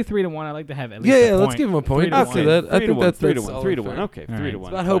 2-0. Can we do 3-1? I'd like to have at least Yeah, a yeah, let's point. give him a point. 3 to I'll 1. say that. I think that's 3 to that's 1. solid 3 to 1. fair. Okay, All 3 to right. 1. It's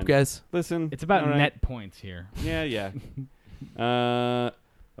about hope, Fine. guys. Listen. It's about all right. net points here. Yeah.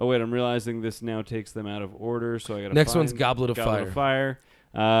 Oh, wait, I'm realizing this now takes them out of order, so I got to Next one's Goblet of Fire.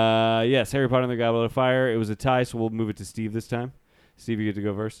 Yes, Harry Potter and the Goblet of Fire. It was a tie, so we'll move it to Steve this time. Steve, you get to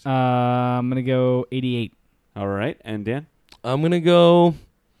go first. I'm going to go 88. All right, and Dan? I'm going to go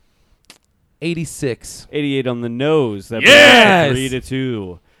 86. 88 on the nose. That Yes! brings it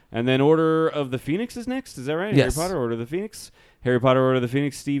 3-2. And then Order of the Phoenix is next. Is that right? Yes. Harry Potter, Order of the Phoenix. Harry Potter, Order of the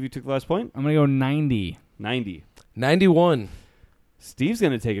Phoenix. Steve, you took the last point. I'm going to go 90. 90. 91. Steve's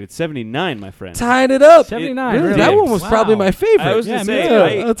going to take it at 79, my friend. Tied it up. 79. Really? really? That one was Wow. probably my favorite. I was Yeah, going to me say,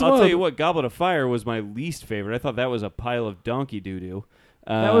 too. That's I'll tell wild. you what, Goblet of Fire was my least favorite. I thought that was a pile of donkey doo-doo.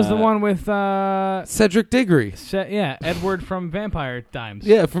 That was the one with, Cedric Diggory. Edward from Vampire Times.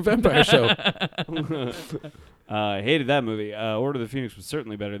 Yeah, from Vampire Show. I hated that movie. Order of the Phoenix was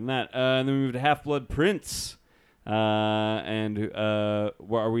certainly better than that. And then we moved to Half-Blood Prince. And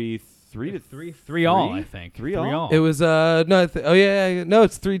where are we 3 all, I think. 3 all? It was no. No,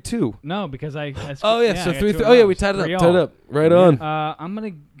 it's 3-2. No, because I Oh yeah, so I got 3. 2 Oh yeah, wrongs. we tied it 3 up. all. Tied up. Right on. I'm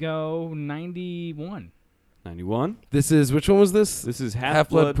gonna go 91. 91. This is which one was this? This is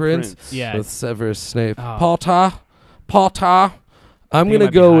Half-Blood Prince. Yeah. With Severus Snape. Oh. Potter. I'm think it gonna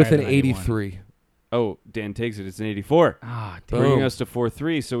might be go higher with an than 91. 83. Oh, Dan takes it. It's an 84. Ah, damn. Boom. Bringing us to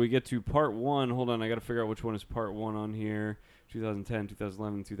 4-3. So we get to part 1. Hold on. I got to figure out which one is part 1 on here. 2010,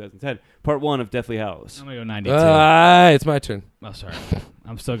 2011, 2010. Part 1 of Deathly Hallows. I'm gonna go 92. It's my turn. Oh, sorry.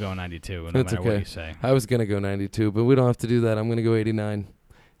 I'm still going 92. No That's matter okay. what you say. I was gonna go 92, but we don't have to do that. I'm gonna go 89.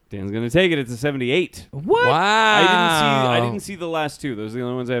 Dan's going to take it. It's a 78. What? Wow. I didn't see the last 2. Those are the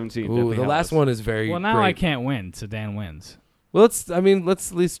only ones I haven't seen. Ooh, Deathly the last Hallows. one is very. Well, now great. I can't win, so Dan wins. Well, let's at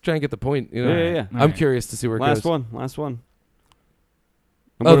least try and get the point. You know? Yeah. All I'm right. curious to see where it Last goes. one.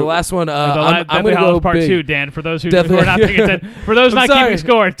 Oh, the last one. I'm Deathly gonna Hallows go Part big. 2, Dan. For those who Deathly- are not paying attention, for those I'm not sorry. keeping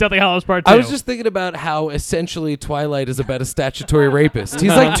score, it's Deathly Hallows Part 2. I was just thinking about how essentially Twilight is about a statutory rapist.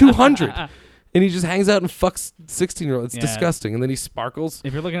 He's like 200, and he just hangs out and fucks 16-year-olds. It's Yeah. disgusting. And then he sparkles.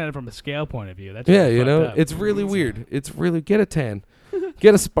 If you're looking at it from a scale point of view, that's Yeah, really you know, fucked up. it's really weird. It's really get a tan,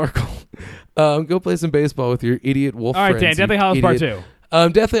 get a sparkle. Go play some baseball with your idiot wolf All right, Dan. friends. Deathly you Hallows Part idiot. 2.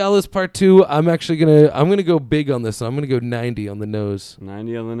 Deathly Hallows Part 2. I'm gonna go big on this one. I'm gonna go 90 on the nose.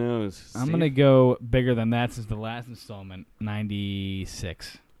 90 on the nose. I'm See? gonna go bigger than that since the last installment.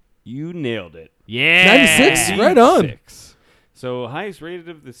 96. You nailed it. Yeah. 96? Right on. 6. So highest rated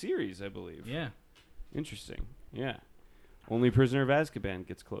of the series, I believe. Yeah. Interesting. Yeah. Only Prisoner of Azkaban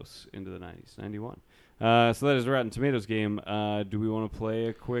gets close into the 90s. 91. So that is Rotten Tomatoes game. Do we want to play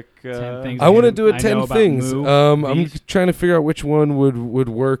a quick... 10 things I want to I do a know 10 about things. I'm movies. trying to figure out which one would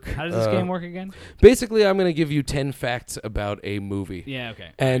work. How does this game work again? Basically, I'm going to give you 10 facts about a movie. Yeah, okay.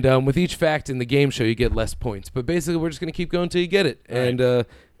 And with each fact in the game show, you get less points. But basically, we're just going to keep going until you get it. Right. And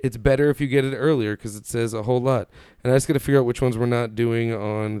it's better if you get it earlier because it says a whole lot. And I just got to figure out which ones we're not doing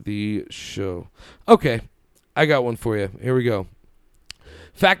on the show. Okay, I got one for you. Here we go.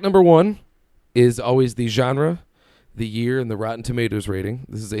 Fact number 1 is always the genre, the year, and the Rotten Tomatoes rating.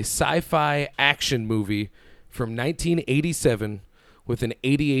 This is a sci-fi action movie from 1987 with an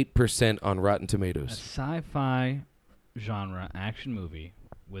 88% on Rotten A Tomatoes. sci-fi genre action movie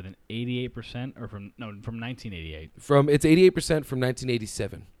with an 88% or from 1988. It's 88% from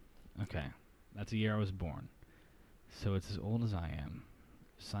 1987. Okay. That's the year I was born. So it's as old as I am.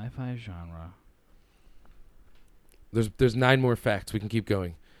 Sci-fi genre. There's 9 more facts. We can keep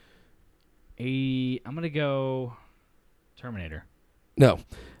going. I'm going to go Terminator. No.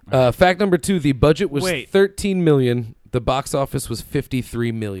 Fact number 2, the budget was Wait. 13 million. The box office was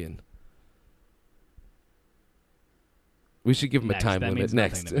 53 million. We should give him Next. a time That limit. means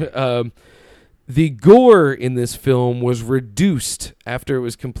Next. nothing to The gore in this film was reduced after it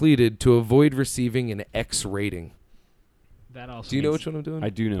was completed to avoid receiving an X rating. That also Do you know means- which one I'm doing? I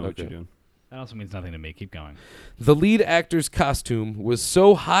do know what Okay. you're doing. That also means nothing to me. Keep going. The lead actor's costume was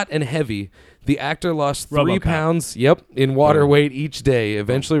so hot and heavy, the actor lost 3 RoboCop. pounds in water weight each day,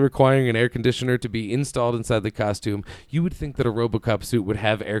 eventually requiring an air conditioner to be installed inside the costume. You would think that a RoboCop suit would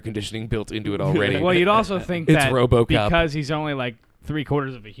have air conditioning built into it already. Well, you'd also think It's that RoboCop. because he's only like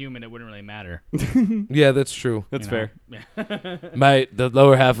 3/4 of a human, it wouldn't really matter. Yeah, that's true. That's you know? fair. The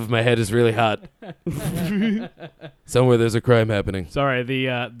lower half of my head is really hot. Somewhere there's a crime happening. Sorry,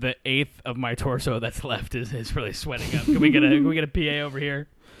 the eighth of my torso that's left is really sweating up. Can we get a PA over here?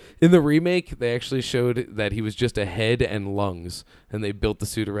 In the remake, they actually showed that he was just a head and lungs, and they built the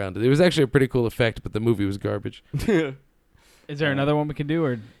suit around it. It was actually a pretty cool effect, but the movie was garbage. Is there another one we can do,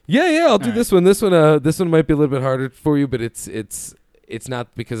 or Yeah, I'll do All this one. This one might be a little bit harder for you, but it's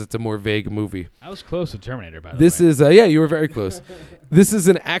not because it's a more vague movie. I was close to Terminator, by the This way. is you were very close. This is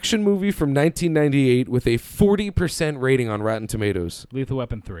an action movie from 1998 with a 40% rating on Rotten Tomatoes. Lethal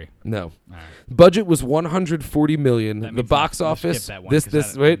Weapon 3. No. All right. Budget was 140 million. That The means box I'll office skip that one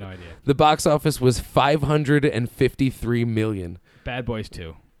 'cause I wait. have no idea. The box office was 553 million. Bad Boys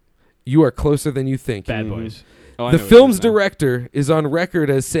 2. You are closer than you think. Bad Mhm. Boys. Oh, I The know what film's you're saying. director is on record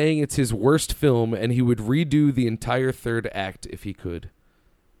as saying it's his worst film and he would redo the entire third act if he could.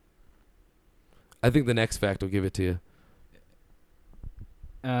 I think the next fact will give it to you.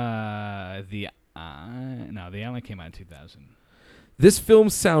 The Island came out in 2000. This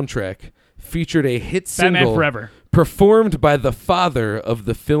film's soundtrack featured a hit Batman single Forever. performed by the father of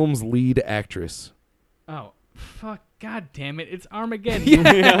the film's lead actress. Oh, fuck. God damn it. It's Armageddon. Yes.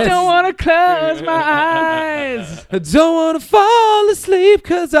 I don't want to close my eyes. I don't want to fall asleep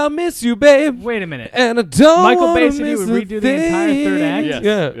because I'll miss you, babe. Wait a minute. And I don't Michael want Bay to said he miss would a redo the entire third thing. act? Yes.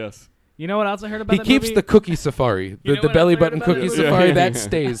 Yeah. Yes. You know what else I heard about He that keeps movie? the cookie safari, You the know what belly else I button heard about cookie that safari, movie? that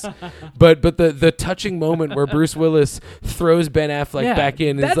stays. But the touching moment where Bruce Willis throws Ben Affleck Yeah, back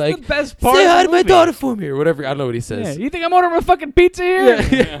in that's is like, the best part say of the hi to my movie. daughter for me, or whatever. I don't know what he Yeah, says. you think I'm ordering a fucking pizza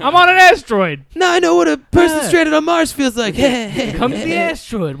here? I'm on an asteroid. Now I know what a person Yeah. stranded on Mars feels like. Come to the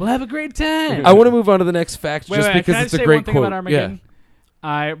asteroid. We'll have a great time. I want to move on to the next fact Wait, just wait, because can it's I a say great one thing quote. about Armageddon?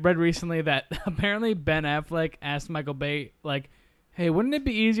 I read recently that apparently Ben Affleck asked Michael Bay, like, hey, wouldn't it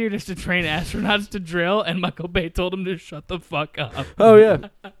be easier just to train astronauts to drill? And Michael Bay told him to shut the fuck up. Oh yeah,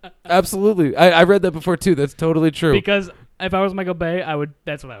 absolutely. I read that before too. That's totally true. Because if I was Michael Bay,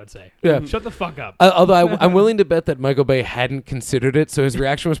 that's what I would say. Yeah. Shut the fuck up. Although I'm willing to bet that Michael Bay hadn't considered it, so his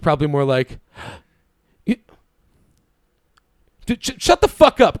reaction was probably more like, "Shut the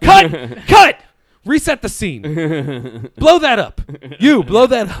fuck up! Cut! Cut! Reset the scene. Blow that up. You blow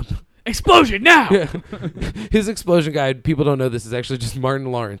that up." Explosion now! Yeah. His explosion guy, people don't know this, is actually just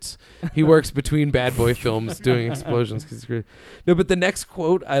Martin Lawrence. He works between Bad Boy films doing explosions. 'Cause he's great. No, but the next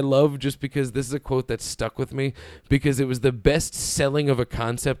quote I love just because this is a quote that stuck with me because it was the best selling of a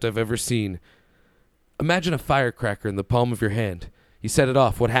concept I've ever seen. Imagine a firecracker in the palm of your hand. You set it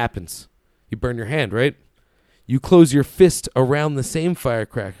off. What happens? You burn your hand, right? You close your fist around the same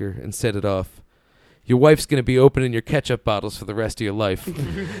firecracker and set it off. Your wife's going to be opening your ketchup bottles for the rest of your life.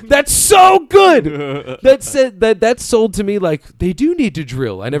 That's so good. That's sold to me like they do need to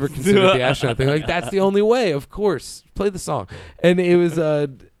drill. I never considered the astronaut thing. Like that's the only way, of course. Play the song. And it was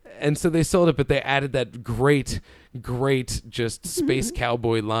and so they sold it, but they added that great just space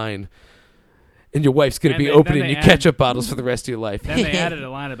cowboy line. And your wife's going to And be then opening they your ketchup bottles for the rest of your life. Then they added a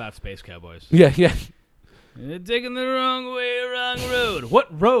line about space cowboys. Yeah. You're taking the wrong way, wrong road. What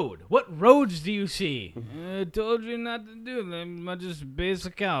road? What roads do you see? I told you not to do them. I'm just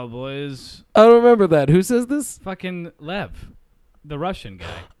basic cowboys. I don't remember that. Who says this? Fucking Lev, the Russian guy.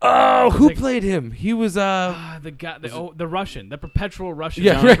 Oh, who like- played him? He was The guy, the Russian, the perpetual Russian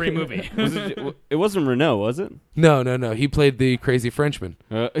Yeah, in right. every movie. It wasn't Renault, was it? No. He played the crazy Frenchman.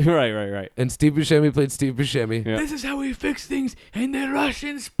 Right. And Steve Buscemi played Steve Buscemi. Yeah. This is how we fix things in the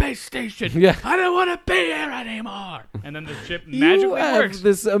Russian space station. Yeah. I don't want to be here anymore. And then the ship You magically have works.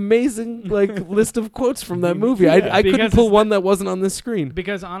 this amazing list of quotes from that movie. I couldn't because pull it's one that wasn't on this screen.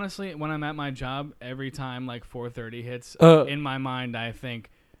 Because honestly, when I'm at my job, every time like 4:30 hits, in my mind I think,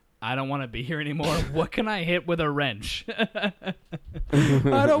 I don't want to be here anymore. What can I hit with a wrench? I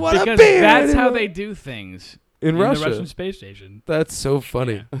don't want to Because be here that's how anymore. they do things in the Russia. Russian space station. That's so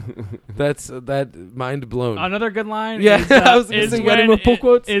funny. That's that mind blown. Another good line. Yeah, is, I was gonna is say, you got any when more pull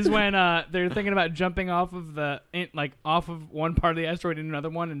quotes? Is when they're thinking about jumping off of off of one part of the asteroid into another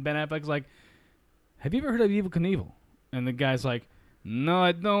one, and Ben Affleck's like, "Have you ever heard of Evel Knievel?" And the guy's like, "No,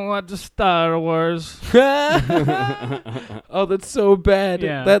 I don't watch Star Wars." Oh, that's so bad.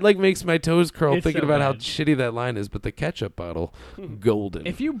 Yeah. That makes my toes curl It's thinking so about how bad. shitty that line is. But the ketchup bottle, golden.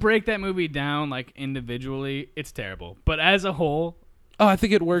 If you break that movie down like individually, it's terrible. But as a whole, Oh, I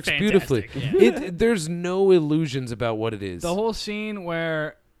think it works beautifully. Fantastic, yeah. There's no illusions about what it is. the whole scene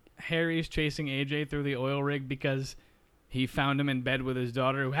where Harry's chasing AJ through the oil rig because he found him in bed with his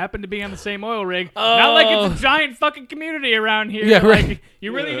daughter who happened to be on the same oil rig. Not like it's a giant fucking community around here. Yeah, like, right.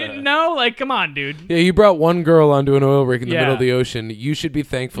 You really didn't know? Like, come on, dude. Yeah, you brought one girl onto an oil rig in the Yeah. middle of the ocean. You should be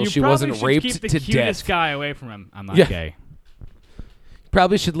thankful You she probably wasn't should raped keep the to cutest death. guy away from him. I'm not Yeah. gay.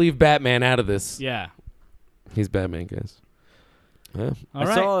 Probably should leave Batman out of this. Yeah. He's Batman, guys. Yeah. All I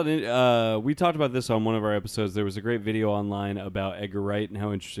right. saw it. We talked about this on one of our episodes. There was a great video online about Edgar Wright and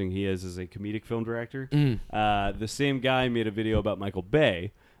how interesting he is as a comedic film director. The same guy made a video about Michael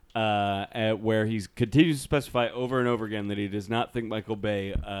Bay, where he continues to specify over and over again that he does not think Michael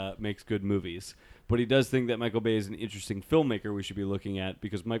Bay makes good movies. But he does think that Michael Bay is an interesting filmmaker we should be looking at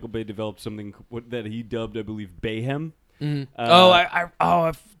because Michael Bay developed something that he dubbed, I believe, Bayhem.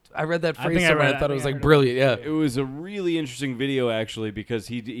 I read that I phrase think I somewhere. read I thought it. it was I like heard brilliant. Yeah. It was a really interesting video, actually, because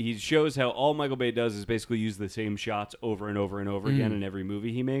he shows how all Michael Bay does is basically use the same shots over and over and over again in every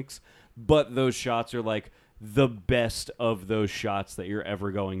movie he makes. But those shots are like the best of those shots that you're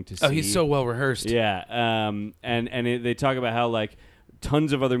ever going to see. Oh, he's so well rehearsed. Yeah. They talk about how like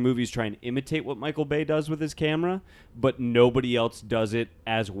tons of other movies try and imitate what Michael Bay does with his camera, but nobody else does it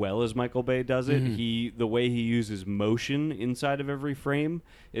as well as Michael Bay does it. The way he uses motion inside of every frame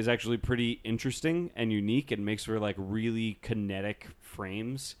is actually pretty interesting and unique and makes for like really kinetic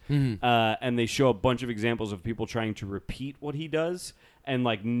frames. And they show a bunch of examples of people trying to repeat what he does and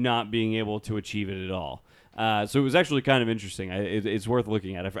like not being able to achieve it at all. So it was actually kind of interesting. It's worth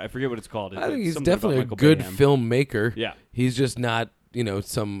looking at. I forget what it's called. I think It's he's something about definitely a Michael good Bayhem. filmmaker. Yeah. He's just not,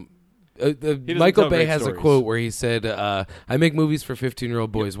 some Michael tell Bay great has a stories. quote where he said, "I make movies for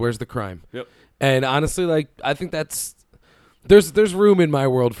 15-year-old boys. Where's the crime?" Yep. And honestly, like I think there's room in my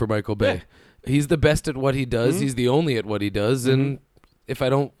world for Michael Bay. He's the best at what he does. He's the only at what he does. And if I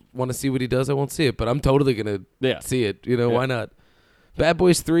don't want to see what he does, I won't see it. But I'm totally gonna see it. You know, why not? Bad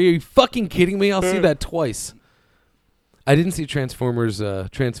Boys 3? Are you fucking kidding me? I'll see that twice. I didn't see Transformers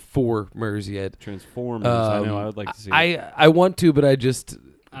yet. Transformers. I know. I would like to see it. I want to, but I I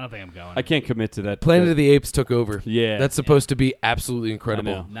don't think I'm going. I can't commit to that. Planet of the Apes took over. Yeah. That's supposed to be absolutely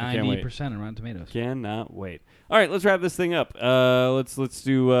incredible. I know. I can't wait. 90% on Rotten Tomatoes. Cannot wait. All right, let's wrap this thing up. Let's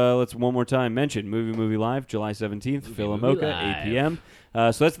one more time mention Movie Live, July 17th, Philomoka, 8 p.m.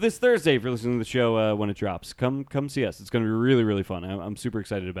 So that's this Thursday if you're listening to the show when it drops. Come see us. It's going to be really, really fun. I'm super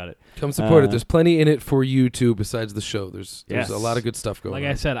excited about it. Come support it. There's plenty in it for you too besides the show. There's a lot of good stuff going on.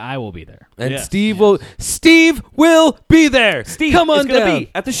 Like I said, I will be there. And Steve will be there. Steve, come on is gonna down.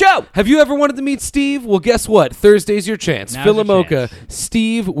 be at the show. Have you ever wanted to meet Steve? Well, guess what? Thursday's your chance. Now's your Philomoka. chance.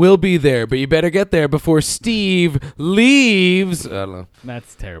 Steve will be there, but you better get there before Steve leaves. I don't know.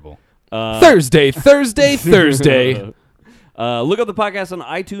 That's terrible. Thursday. Look up the podcast on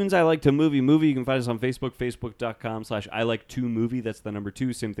iTunes. I Like to Movie. You can find us on Facebook, facebook.com/I Like 2Movie. That's the number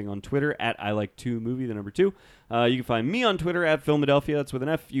 2. Same thing on Twitter at I Like 2Movie, the number 2. You can find me on Twitter at Philadelphia. That's with an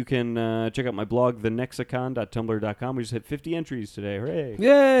F. You can check out my blog, thenexicon.tumblr.com. We just hit 50 entries today. Hooray!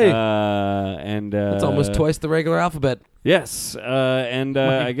 Yay! That's almost twice the regular alphabet. Yes.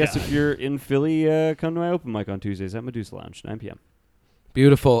 I guess if you're in Philly, come to my open mic on Tuesdays at Medusa Lounge, 9 p.m.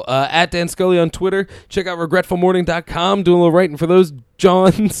 Beautiful. At Dan Scully on Twitter. Check out regretfulmorning.com. Doing a little writing for those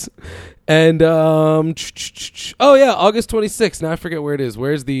Johns. And August 26th. Now I forget where it is.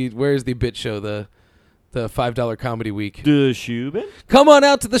 Where's the bit show? The $5 comedy week. The Shubin? Come on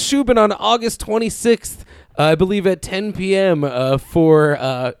out to the Shubin on August 26th. I believe at 10 p.m. For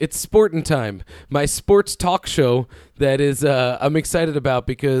it's Sportin' Time, my sports talk show that is I'm excited about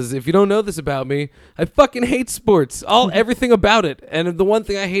because if you don't know this about me, I fucking hate sports, everything about it, and the one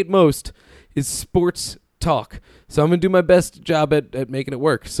thing I hate most is sports talk. So I'm gonna do my best job at making it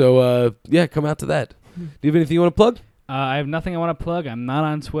work. So come out to that. Do you have anything you want to plug? I have nothing I want to plug. I'm not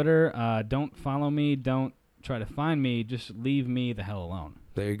on Twitter. Don't follow me. Don't try to find me. Just leave me the hell alone.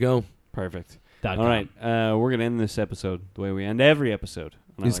 There you go. Perfect. .com. All right, we're going to end this episode the way we end every episode.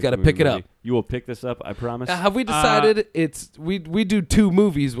 You just got to pick it up. You will pick this up, I promise. Have we decided we do 2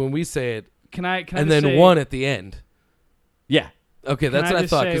 movies when we say it, Can I and then say, 1 at the end? Yeah. Okay, that's I what I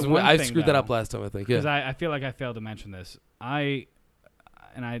just thought, say because one I thing, screwed that though? up last time, I think. Because Yeah. I feel like I failed to mention this. I'm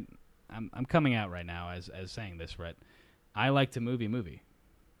coming out right now as saying this, Rhett. I like to movie.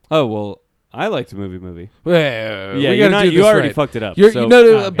 Oh, well, I like to movie. Yeah, Yeah, we you're gotta not, do you this already right. fucked it up. Okay.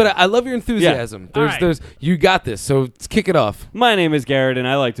 So But I love your enthusiasm. Yeah. There's you got this. So let's kick it off. my name is Garrett, and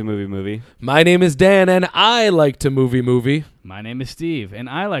I like to movie. My name is Dan, and I like to movie. My name is Steve, and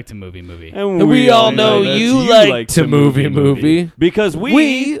I like to movie. And we all know you like to movie. Because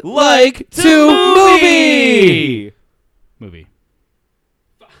we like to movie. Movie.